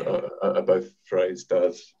suppose, are both phrased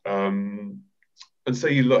as. And so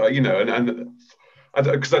you look, and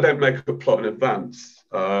because I don't make up a plot in advance,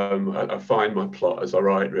 I find my plot as I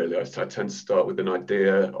write. Really, I tend to start with an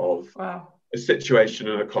idea of a situation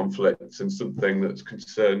and a conflict and something that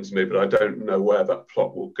concerns me, but I don't know where that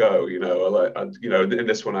plot will go. In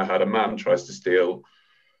this one, I had a man tries to steal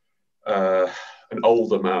an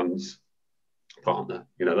older man's partner.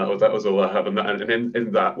 That was all I had, and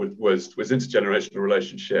in that was intergenerational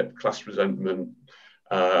relationship, class resentment,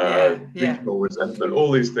 regional resentment.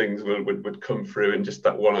 All these things would come through in just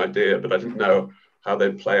that one idea, but I didn't know how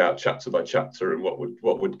they'd play out chapter by chapter, and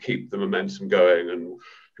what would keep the momentum going, and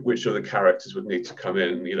which other characters would need to come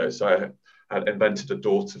in. So I had invented a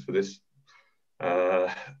daughter for this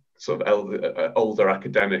sort of older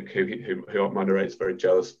academic who my narrator's very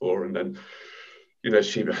jealous for, and then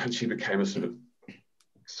she became a sort of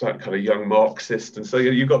kind of young Marxist, and so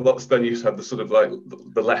you got lots. Then you have the sort of like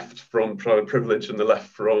the left from privilege and the left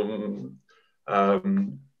from I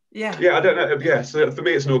don't know. So for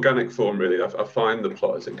me, it's an organic form, really. I find the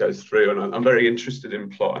plot as it goes through, and I'm very interested in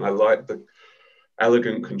plot, and I like the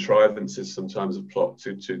elegant contrivances sometimes of plot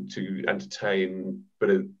to entertain, but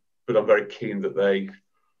I'm very keen that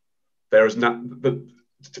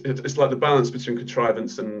it's like the balance between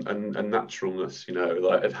contrivance and naturalness,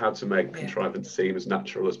 like how to make contrivance seem as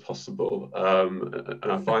natural as possible,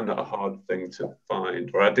 and I find that a hard thing to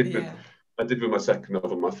find. Or I did with my second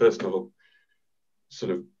novel. My first novel,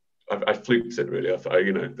 sort of, I fluked it, really.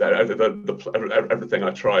 Everything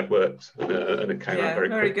I tried worked, and it came out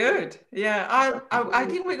very good. I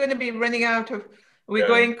think we're going to be running out of. We're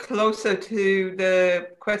going closer to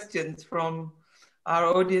the questions from our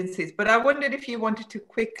audiences, but I wondered if you wanted to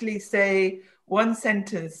quickly say one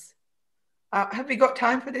sentence. Have we got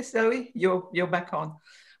time for this, Zoe? You're back on.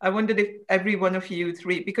 I wondered if every one of you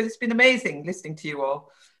three, because it's been amazing listening to you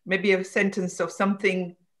all, maybe a sentence of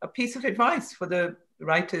something, a piece of advice for the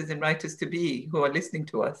writers and writers to be who are listening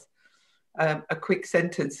to us. a quick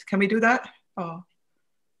sentence. Can we do that? Or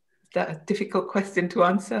is that a difficult question to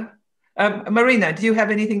answer? Marina, do you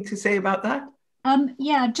have anything to say about that?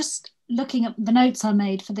 Yeah, just looking at the notes I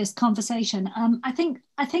made for this conversation. I think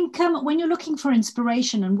when you're looking for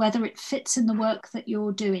inspiration and whether it fits in the work that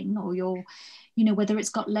you're doing, or whether it's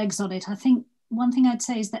got legs on it, I think one thing I'd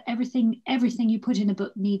say is that everything you put in a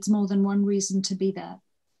book needs more than one reason to be there.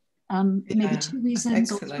 Maybe 2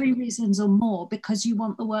 reasons, excellent, or 3 reasons or more, because you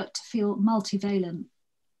want the work to feel multivalent.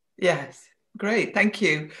 Yes, great, thank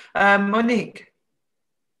you. Monique?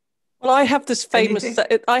 Well, I have this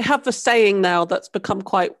I have a saying now that's become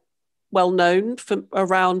quite well known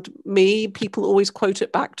around me. People always quote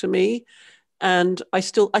it back to me, and I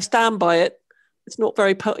stand by it. It's not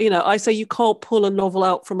very, I say you can't pull a novel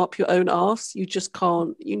out from up your own arse. You just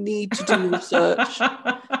can't. You need to do research.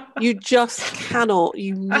 You just cannot.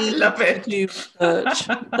 You need to do research.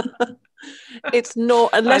 It's not,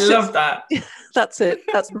 unless I love that. That's it.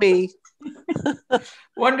 That's me.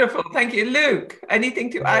 Wonderful. Thank you. Luke, anything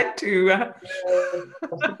to add to that?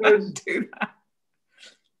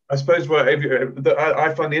 I suppose I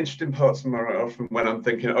find the interesting parts of my write often when I'm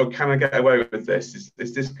thinking, oh, can I get away with this?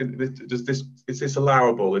 Is this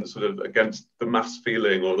allowable and sort of against the mass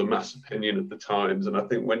feeling or the mass opinion of the times? And I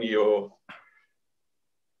think when you're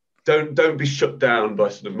don't be shut down by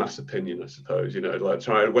sort of mass opinion, I suppose, like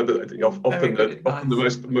try whether often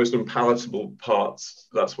the most unpalatable parts,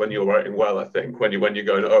 that's when you're writing well, I think, when you're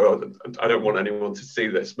going, oh, I don't want anyone to see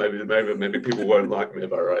this, maybe people won't like me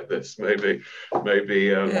if I write this, maybe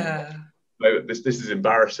this is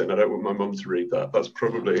embarrassing, I don't want my mum to read that. That's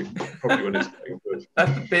probably when it's getting good.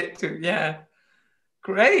 That's a bit too,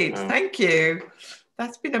 great, thank you,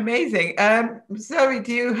 that's been amazing. Zoe,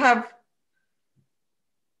 do you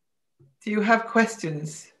have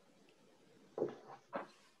questions?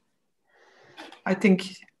 I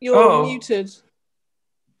think you're muted.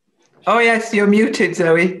 Oh yes, you're muted,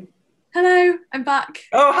 Zoe. Hello, I'm back.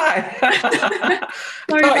 Oh, hi. I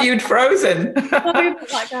thought you'd frozen. Sorry about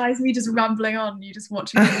that, guys. Me just rambling on. You just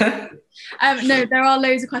watching. No, there are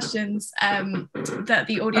loads of questions that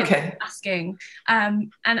the audience is asking.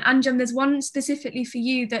 And Anjum, there's one specifically for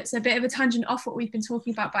you that's a bit of a tangent off what we've been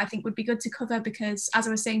talking about, but I think would be good to cover because, as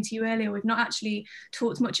I was saying to you earlier, we've not actually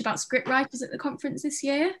talked much about scriptwriters at the conference this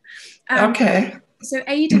year. So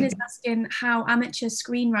Aidan is asking how amateur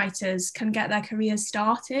screenwriters can get their careers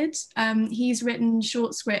started. He's written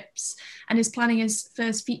short scripts and is planning his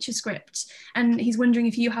first feature script. And he's wondering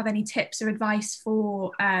if you have any tips or advice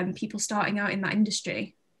for people starting out in that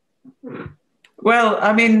industry. Well,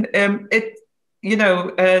 I mean, there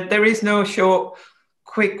is no short,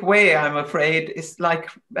 quick way, I'm afraid. It's like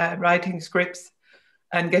writing scripts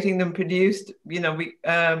and getting them produced.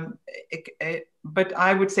 But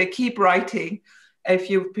I would say keep writing.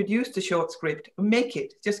 If you've produced a short script, make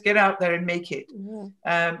it. Just get out there and make it.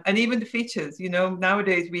 And even the features,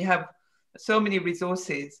 nowadays we have so many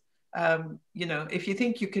resources. If you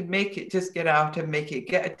think you can make it, just get out and make it.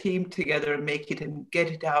 Get a team together and make it and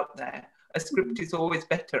get it out there. A script is always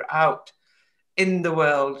better out in the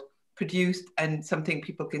world, produced and something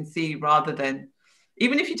people can see, rather than,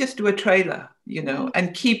 even if you just do a trailer,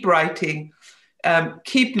 and keep writing,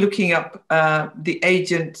 keep looking up the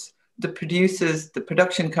agents, the producers, the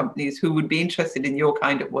production companies who would be interested in your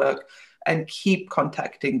kind of work, and keep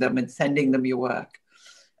contacting them and sending them your work,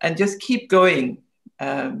 and just keep going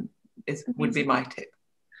would be my tip.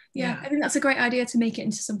 Yeah, I think that's a great idea, to make it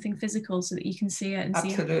into something physical so that you can see it and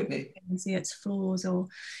see its flaws. Or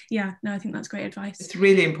I think that's great advice. It's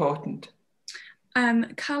really important.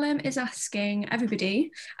 Callum is asking everybody,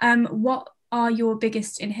 what are your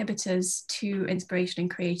biggest inhibitors to inspiration and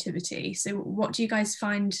creativity? So what do you guys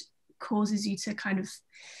find causes you to kind of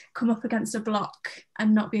come up against a block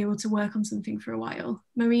and not be able to work on something for a while?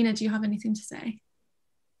 Marina, do you have anything to say?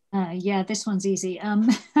 This one's easy. When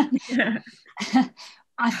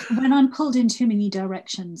I'm pulled in too many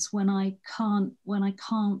directions, when I can't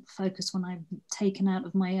focus, when I'm taken out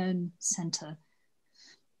of my own center.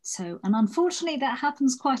 So, and unfortunately that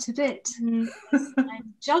happens quite a bit. I'm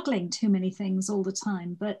juggling too many things all the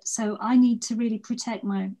time, but so I need to really protect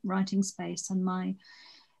my writing space and my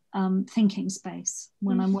thinking space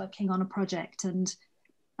when I'm working on a project. And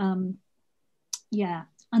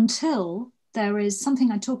until there is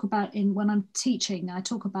something I talk about when I'm teaching, I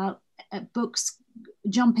talk about books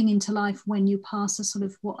jumping into life when you pass a sort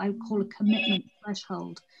of what I call a commitment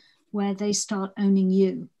threshold, where they start owning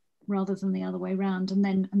you rather than the other way around, and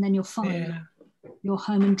then you're fine. You're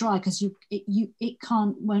home and dry because it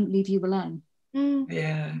won't leave you alone.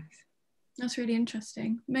 That's really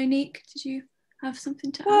interesting. Monique, did you have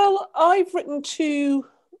something to add? Well, I've written 2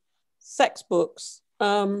 sex books.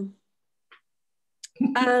 And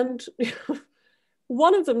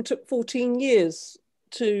one of them took 14 years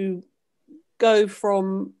to go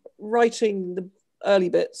from writing the early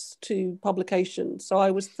bits to publication. So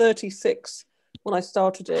I was 36 when I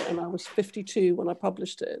started it, and I was 52 when I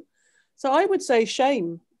published it. So I would say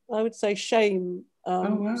shame. Was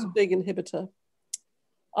a big inhibitor.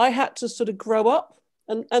 I had to sort of grow up,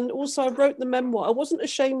 and also I wrote the memoir. I wasn't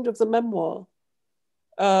ashamed of the memoir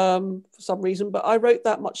for some reason, but I wrote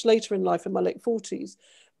that much later in life, in my late 40s.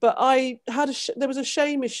 But I had there was a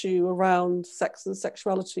shame issue around sex and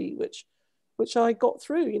sexuality, which I got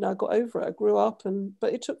through. You know, I got over it. I grew up,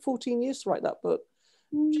 but it took 14 years to write that book.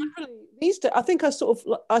 Generally, these days, I think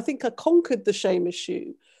I conquered the shame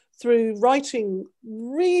issue through writing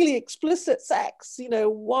really explicit sex, you know,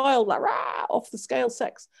 wild, like, rah, off the scale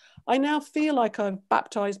sex. I now feel like I've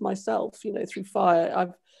baptized myself, you know, through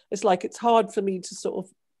fire. It's like it's hard for me to sort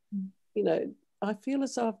of, you know, I feel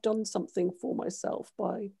as though I've done something for myself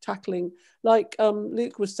by tackling, like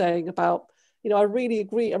Luke was saying about, you know, I really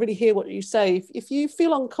agree. I really hear what you say. If you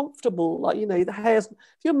feel uncomfortable, like, you know, the hairs, if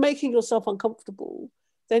you're making yourself uncomfortable,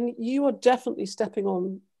 then you are definitely stepping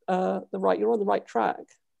on you're on the right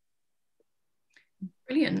track.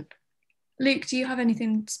 Brilliant. Luke, do you have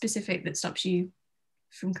anything specific that stops you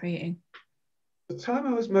from creating? The time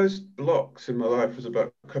I was most blocked in my life was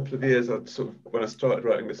about a couple of years when I started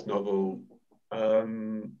writing this novel,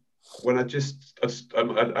 when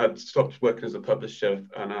I'd stopped working as a publisher,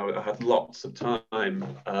 and I had lots of time,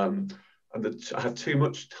 and I had too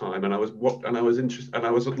much time, and I was interested, and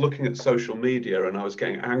I was looking at social media, and I was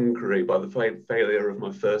getting angry by the failure of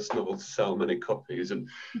my first novel to sell many copies, and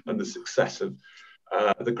the success of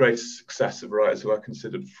the greatest success of writers who I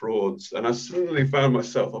considered frauds. And I suddenly found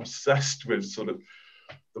myself obsessed with sort of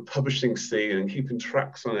the publishing scene and keeping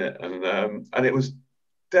tracks on it, and it was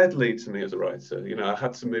deadly to me as a writer. You know, I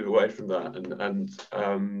had to move away from that,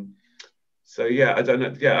 so yeah, I don't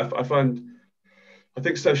know. Yeah, I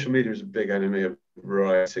think social media is a big enemy of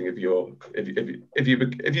writing. If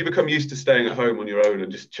you become used to staying at home on your own and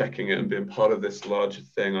just checking it and being part of this larger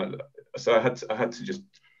thing, so I had to just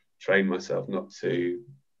train myself not to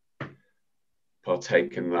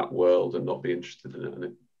partake in that world and not be interested in it,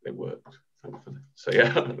 and it worked, thankfully. So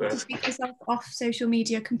yeah. Did you take yourself off social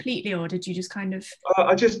media completely, or did you just kind of?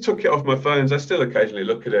 I just took it off my phones. I still occasionally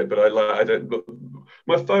look at it, but I don't.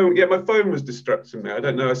 My phone, yeah, my phone was distracting me. I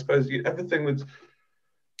don't know. I suppose everything was.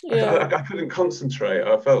 Yeah. I couldn't concentrate.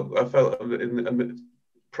 I felt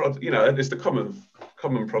you know, it's the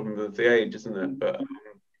common problem of the age, isn't it? But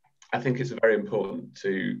I think it's very important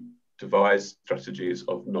to devise strategies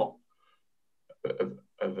of not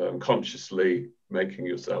consciously making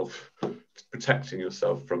yourself, protecting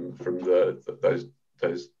yourself from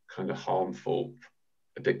those kind of harmful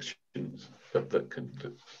addictions that can,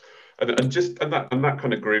 and that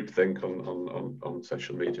kind of groupthink on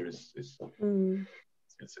social media is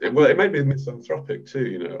well, it made me misanthropic too.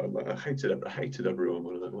 You know, I hated everyone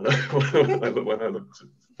when I looked at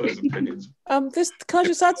those opinions. Can I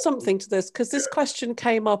just add something to this? Because this question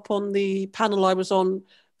came up on the panel I was on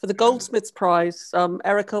for the Goldsmiths Prize.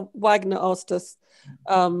 Erica Wagner asked us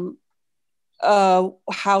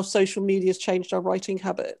how social media has changed our writing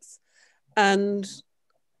habits, and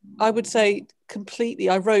I would say completely.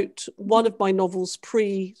 I wrote one of my novels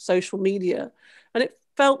pre-social media, and it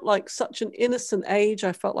felt like such an innocent age.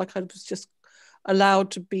 I felt like I was just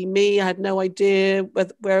allowed to be me. I had no idea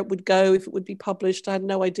where it would go, if it would be published. I had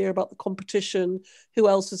no idea about the competition, who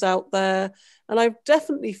else is out there. And I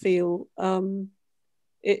definitely feel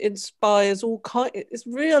it inspires all kinds. It's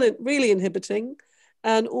really inhibiting.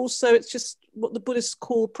 And also it's just what the Buddhists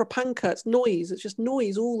call prapanka. It's noise. It's just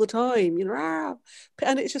noise all the time, you know,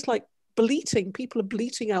 and it's just like bleating. People are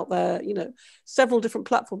bleating out there, you know, several different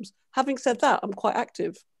platforms. Having said that, I'm quite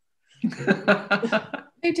active.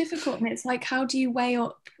 So difficult, and it's like, how do you weigh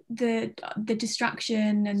up the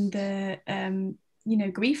distraction and the you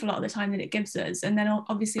know, grief a lot of the time that it gives us, and then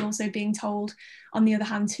obviously also being told on the other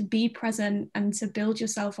hand to be present and to build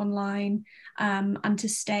yourself online, and to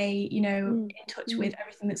stay, you know, in touch with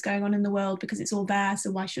everything that's going on in the world, because it's all there,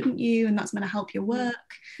 so why shouldn't you? And that's going to help your work.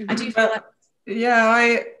 I do feel like,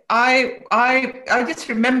 yeah, I just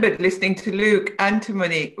remembered listening to Luke and to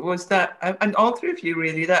Monique, was that, and all three of you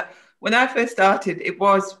really, that when I first started, it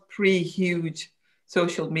was pre-huge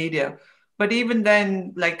social media. But even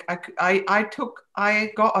then, like I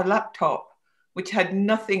got a laptop which had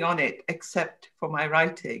nothing on it except for my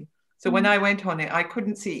writing. So when I went on it, I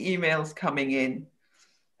couldn't see emails coming in.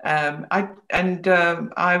 I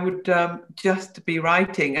would just be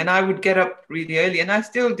writing, and I would get up really early, and I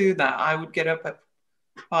still do that. I would get up at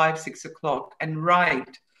 5, 6 o'clock and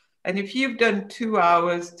write. And if you've done 2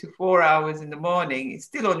 hours to 4 hours in the morning, it's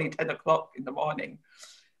still only 10 o'clock in the morning.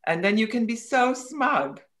 And then you can be so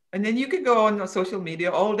smug. And then you can go on social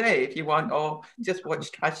media all day if you want, or just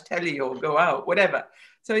watch trash telly or go out, whatever.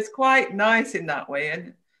 So it's quite nice in that way.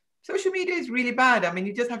 And social media is really bad. I mean,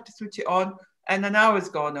 you just have to switch it on and an hour's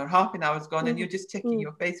gone or half an hour's gone and you're just checking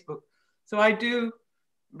your Facebook. So I do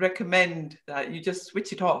recommend that you just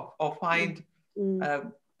switch it off or find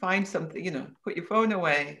something, you know, put your phone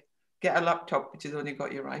away, get a laptop which has only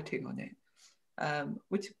got your writing on it,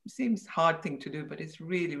 which seems hard thing to do, but it's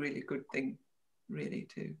really, really good thing, really,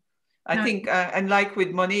 too. I think, and like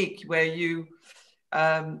with Monique, where you,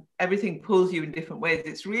 everything pulls you in different ways.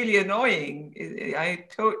 It's really annoying. I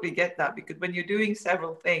totally get that, because when you're doing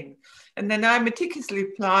several things, and then I meticulously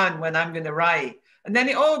plan when I'm going to write, and then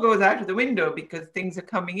it all goes out of the window because things are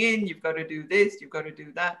coming in. You've got to do this, you've got to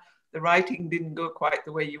do that. The writing didn't go quite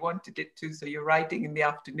the way you wanted it to, so you're writing in the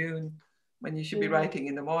afternoon when you should be writing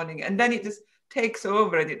in the morning, and then it just takes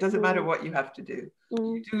over, and it doesn't matter what you have to do.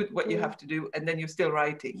 You do what you have to do, and then you're still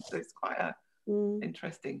writing. So it's quite a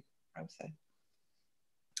interesting process.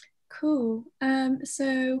 Cool.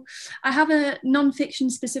 So I have a non-fiction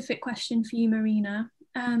specific question for you, Marina.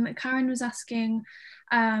 Karen was asking,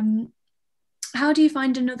 how do you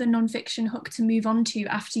find another non-fiction hook to move on to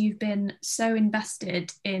after you've been so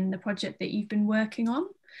invested in the project that you've been working on?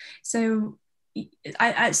 So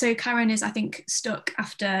so Karen is, I think, stuck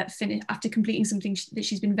after completing something that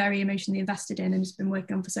she's been very emotionally invested in and has been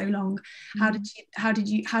working on for so long. How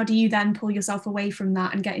do you then pull yourself away from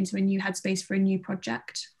that and get into a new headspace for a new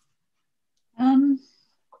project? I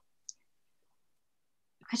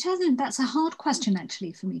don't think that's a hard question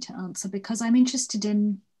actually for me to answer, because I'm interested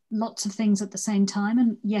in lots of things at the same time,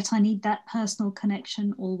 and yet I need that personal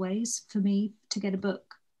connection always for me to get a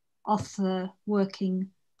book off the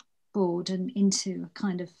working board and into a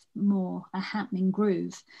kind of more a happening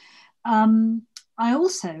groove.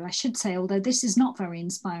 I should say, although this is not very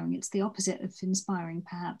inspiring, it's the opposite of inspiring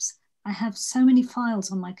perhaps, I have so many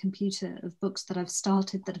files on my computer of books that I've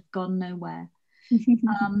started that have gone nowhere.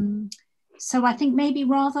 So I think maybe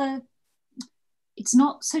rather it's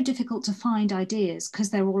not so difficult to find ideas because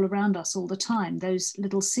they're all around us all the time, those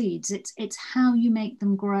little seeds. It's how you make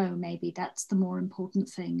them grow, maybe that's the more important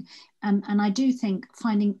thing. And I do think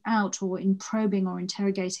finding out, or in probing or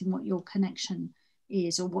interrogating what your connection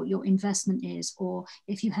is, or what your investment is, or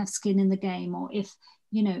if you have skin in the game, or if,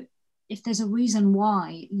 you know, if there's a reason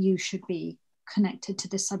why you should be connected to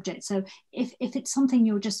this subject. So if it's something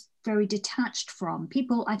you're just very detached from,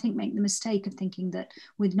 people I think make the mistake of thinking that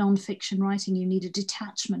with non-fiction writing you need a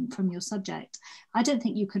detachment from your subject. I don't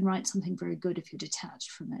think you can write something very good if you're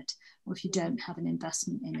detached from it, or if you don't have an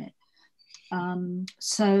investment in it.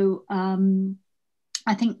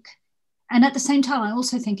 I think, and at the same time I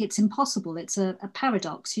also think it's impossible. It's a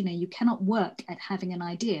paradox, you know, you cannot work at having an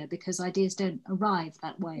idea because ideas don't arrive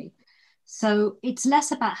that way. So it's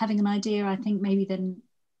less about having an idea, I think, maybe than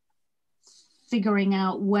figuring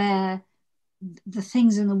out where the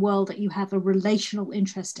things in the world that you have a relational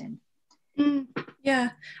interest in.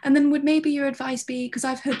 Yeah, and then would maybe your advice be, because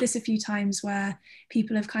I've heard this a few times where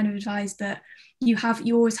people have kind of advised that you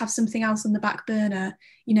always have something else on the back burner,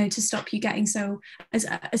 you know, to stop you getting so,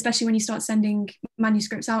 especially when you start sending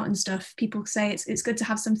manuscripts out and stuff, people say it's good to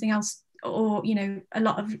have something else, or, you know, a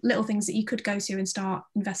lot of little things that you could go to and start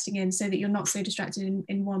investing in so that you're not so distracted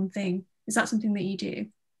in one thing. Is that something that you do?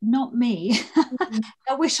 Not me.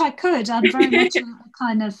 I wish I could. I'm very much a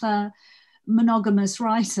kind of monogamous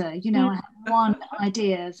writer. You know, I have one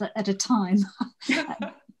idea at a time.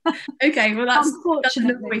 Okay, well that's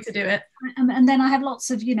another way to do it. And then I have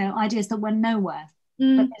lots of, you know, ideas that went nowhere.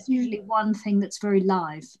 But there's usually one thing that's very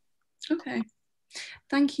live. Okay,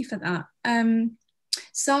 thank you for that.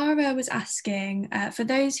 Sarah was asking, for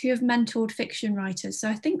those who have mentored fiction writers, so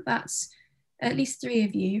I think that's at least 3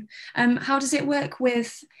 of you, how does it work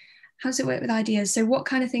with ideas? So what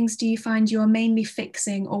kind of things do you find you're mainly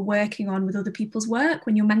fixing or working on with other people's work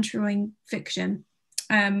when you're mentoring fiction?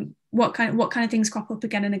 What kind of things crop up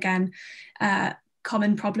again and again?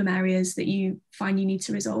 Common problem areas that you find you need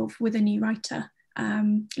to resolve with a new writer?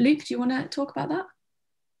 Luke, do you want to talk about that?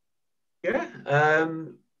 Yeah,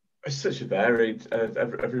 it's such a varied,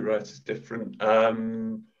 every writer's different.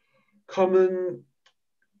 Common,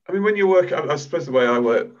 I mean, when you work, I suppose the way I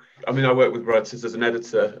work, I mean, I work with writers as an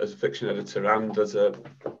editor, as a fiction editor, and as a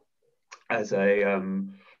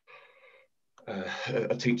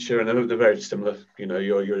teacher, and they're very similar. You know,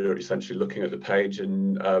 you're essentially looking at the page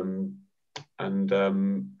and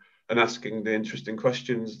asking the interesting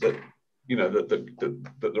questions that you know, that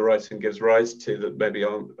the writing gives rise to, that maybe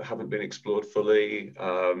haven't been explored fully.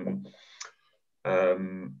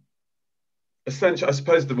 Essentially, I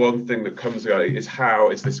suppose the one thing that comes out is,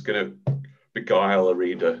 how is this going to beguile a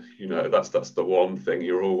reader? You know, that's the one thing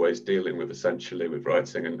you're always dealing with, essentially, with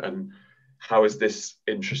writing, and how is this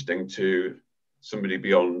interesting to somebody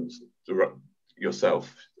beyond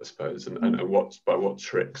yourself, I suppose, and by what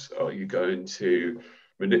tricks are you going to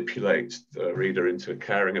manipulate the reader into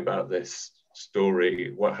caring about this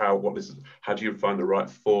story? How do you find the right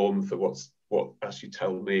form for what, as you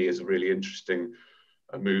tell me, is a really interesting,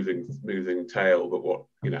 a moving tale, but what,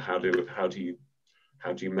 you know, how do you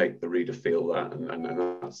make the reader feel that, and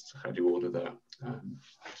that's how do you order that?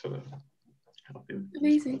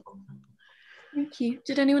 Amazing. Thank you.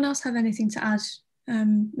 Did anyone else have anything to add?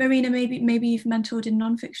 Marina, maybe you've mentored in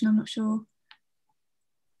non-fiction, I'm not sure.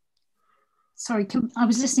 Sorry, I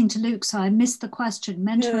was listening to Luke, so I missed the question.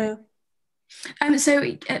 Mentoring. Yeah.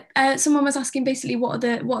 So someone was asking basically what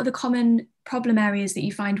are the common problem areas that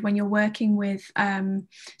you find when you're working with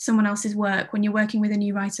someone else's work, when you're working with a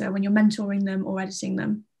new writer, when you're mentoring them or editing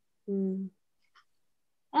them?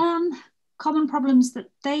 Common problems that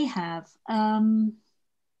they have.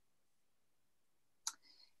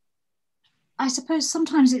 I suppose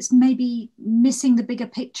sometimes it's maybe missing the bigger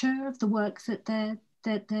picture of the work that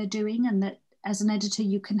they're doing, and that as an editor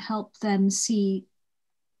you can help them see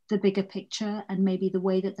the bigger picture and maybe the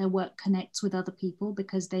way that their work connects with other people,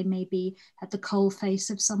 because they may be at the coal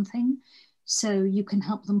face of something. So you can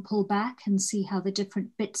help them pull back and see how the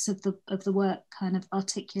different bits of the work kind of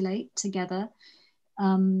articulate together,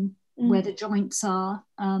 where the joints are.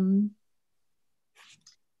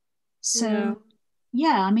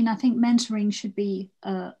 Yeah, I mean, I think mentoring should be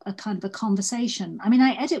a kind of a conversation. I mean,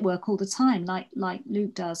 I edit work all the time, like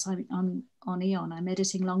Luke does. I'm on Eon. I'm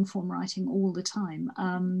editing long form writing all the time,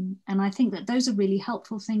 and I think that those are really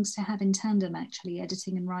helpful things to have in tandem. Actually,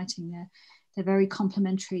 editing and writing, they're very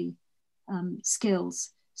complementary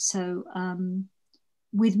skills. So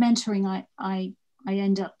with mentoring, I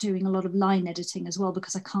end up doing a lot of line editing as well,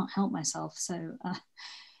 because I can't help myself. So.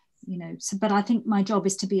 You know, but I think my job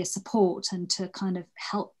is to be a support and to kind of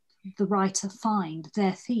help the writer find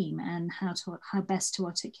their theme and how best to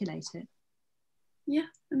articulate it. Yeah,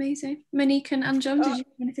 amazing. Monique and John, did you have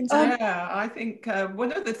anything to say? Yeah, I think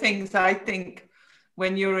one of the things I think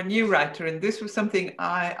when you're a new writer, and this was something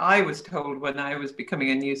I was told when I was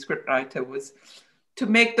becoming a new scriptwriter, was to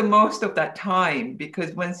make the most of that time,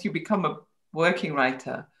 because once you become a working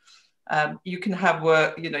writer, you can have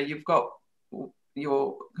work, you know, you've got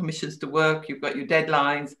your commissions to work, you've got your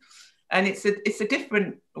deadlines, and it's a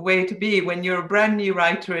different way to be when you're a brand new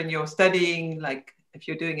writer and you're studying, like if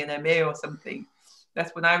you're doing an MA or something.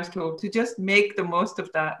 That's when I was told to just make the most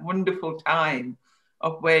of that wonderful time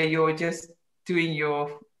of where you're just doing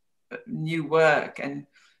your new work, and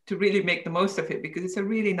to really make the most of it, because it's a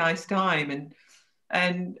really nice time.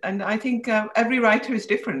 And I think every writer is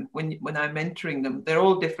different when I'm mentoring them. They're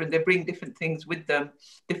all different. They bring different things with them,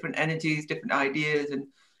 different energies, different ideas. And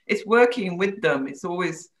it's working with them. It's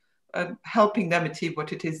always helping them achieve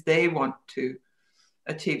what it is they want to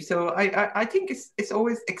achieve. So I think it's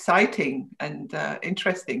always exciting and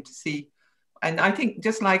interesting to see. And I think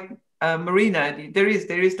just like Marina, there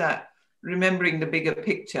is that remembering the bigger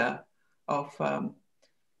picture of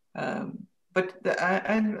but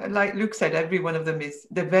and like Luke said, every one of them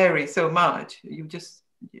they vary so much.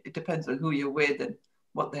 It depends on who you're with and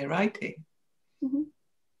what they're writing. Mm-hmm.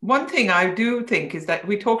 One thing I do think is that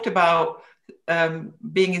we talked about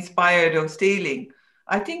being inspired or stealing.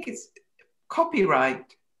 I think it's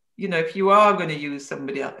copyright. You know, if you are going to use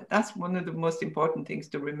somebody else, that's one of the most important things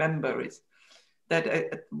to remember, is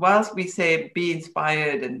that whilst we say be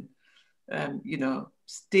inspired and you know,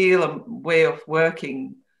 steal a way of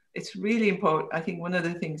working, it's really important. I think one of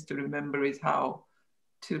the things to remember is how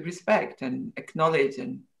to respect and acknowledge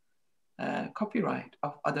and copyright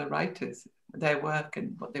of other writers, their work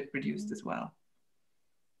and what they've produced as well.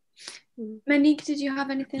 Monique, did you have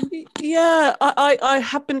anything? Yeah, I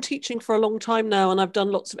have been teaching for a long time now, and I've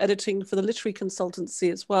done lots of editing for the literary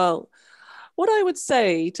consultancy as well. What I would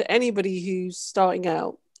say to anybody who's starting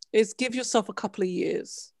out is give yourself a couple of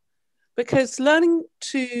years, because learning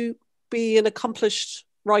to be an accomplished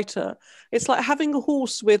writer, it's like having a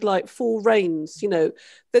horse with like 4 reins. You know,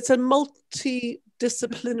 there's a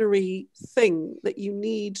multidisciplinary thing that you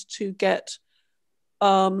need to get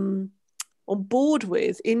on board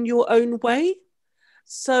with in your own way.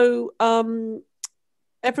 So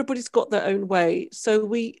everybody's got their own way. So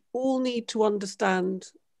we all need to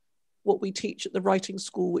understand what we teach at the writing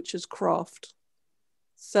school, which is craft.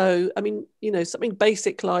 So, I mean, you know, something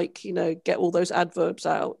basic like, you know, get all those adverbs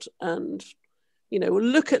out and, you know,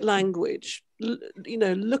 look at language, you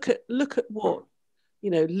know, look at what,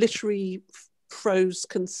 you know, literary prose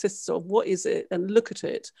consists of. What is it? And look at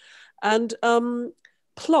it. And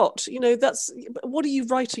plot, you know, that's, what are you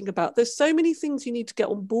writing about? There's so many things you need to get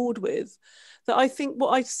on board with that I think what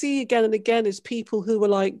I see again and again is people who are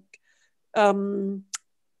like,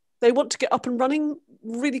 they want to get up and running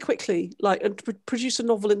really quickly, like, and produce a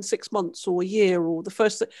novel in 6 months or a year, or the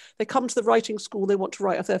first, they come to the writing school, they want to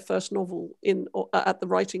write their first novel at the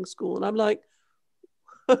writing school. And I'm like,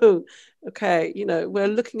 oh, okay, you know, we're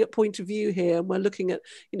looking at point of view here, and we're looking at,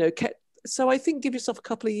 you know, so I think give yourself a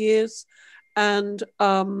couple of years and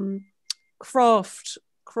craft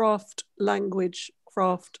language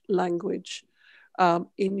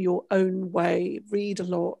in your own way, read a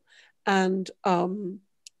lot, and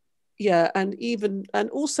yeah, and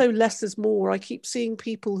also less is more. I keep seeing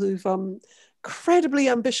people who've incredibly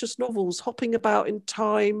ambitious novels hopping about in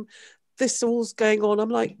time. This all's going on. I'm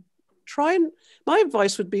like, my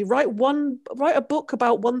advice would be write a book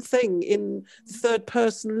about one thing in third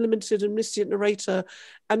person, limited, omniscient narrator,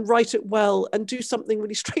 and write it well, and do something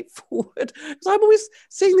really straightforward. Because I'm always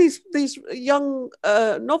seeing these young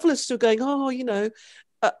novelists who are going, oh, you know,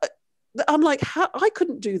 I'm like, I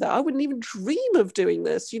couldn't do that. I wouldn't even dream of doing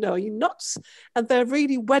this. You know, are you nuts? And they're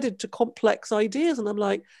really wedded to complex ideas. And I'm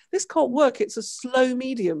like, this can't work. It's a slow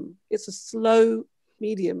medium. It's a slow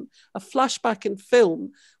medium. A flashback in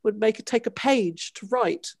film would take a page to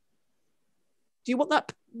write. Do you want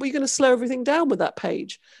that? We're going to slow everything down with that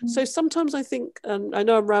page. So sometimes I think, and I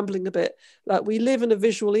know I'm rambling a bit, like we live in a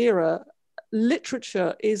visual era.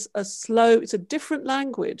 Literature is it's a different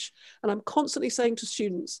language. And I'm constantly saying to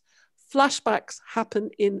students, flashbacks happen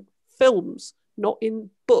in films, not in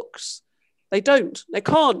books. They can't.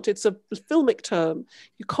 It's a filmic term.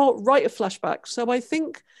 You can't write a flashback. So I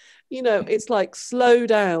think, you know, it's like slow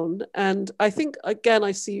down. And I think, again,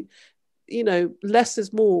 I see, you know, less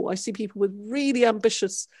is more. I see people with really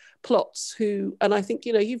ambitious plots and I think,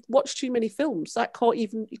 you know, you've watched too many films.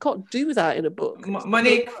 You can't do that in a book.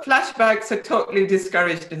 Monique, flashbacks are totally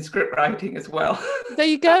discouraged in script writing as well. There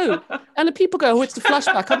you go. And the people go, oh, it's the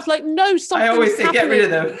flashback. I was like, no, something. I always say, get rid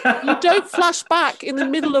of them. You don't flash back in the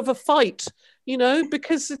middle of a fight, you know,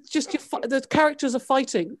 because it's just the characters are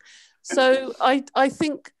fighting. So I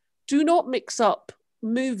think do not mix up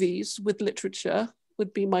movies with literature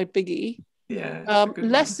would be my biggie. Yeah.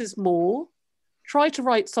 Less is more. Try to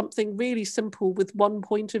write something really simple with one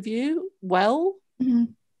point of view.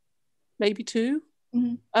 Maybe two.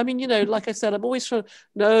 I mean, you know, like I said, I'm always trying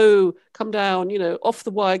to, come down, you know, off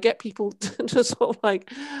the wire, get people to sort of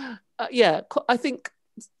like, I think,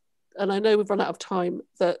 and I know we've run out of time,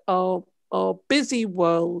 that our busy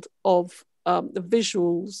world of the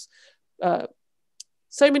visuals,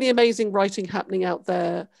 so many amazing writing happening out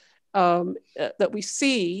there that we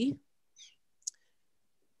see.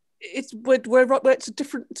 It's a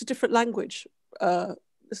different language.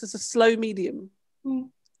 This is a slow medium.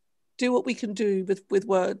 Do what we can do with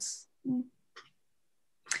words.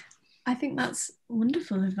 I think that's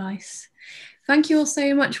wonderful advice. Thank you all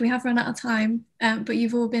so much. We have run out of time, but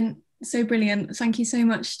you've all been so brilliant. Thank you so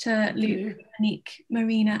much to Luke, Monique,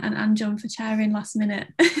 Marina and Anjon for chairing last minute.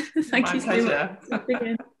 Thank you so much.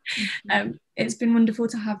 Brilliant. It's been wonderful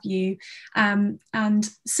to have you. And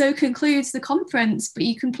so concludes the conference, but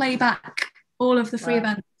you can play back all of the free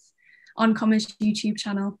events on Common's YouTube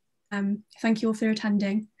channel. Thank you all for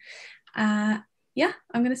attending. I'm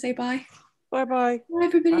going to say bye. Bye-bye. Bye,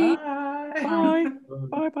 everybody. Bye. Bye.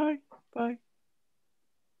 Bye-bye. Bye.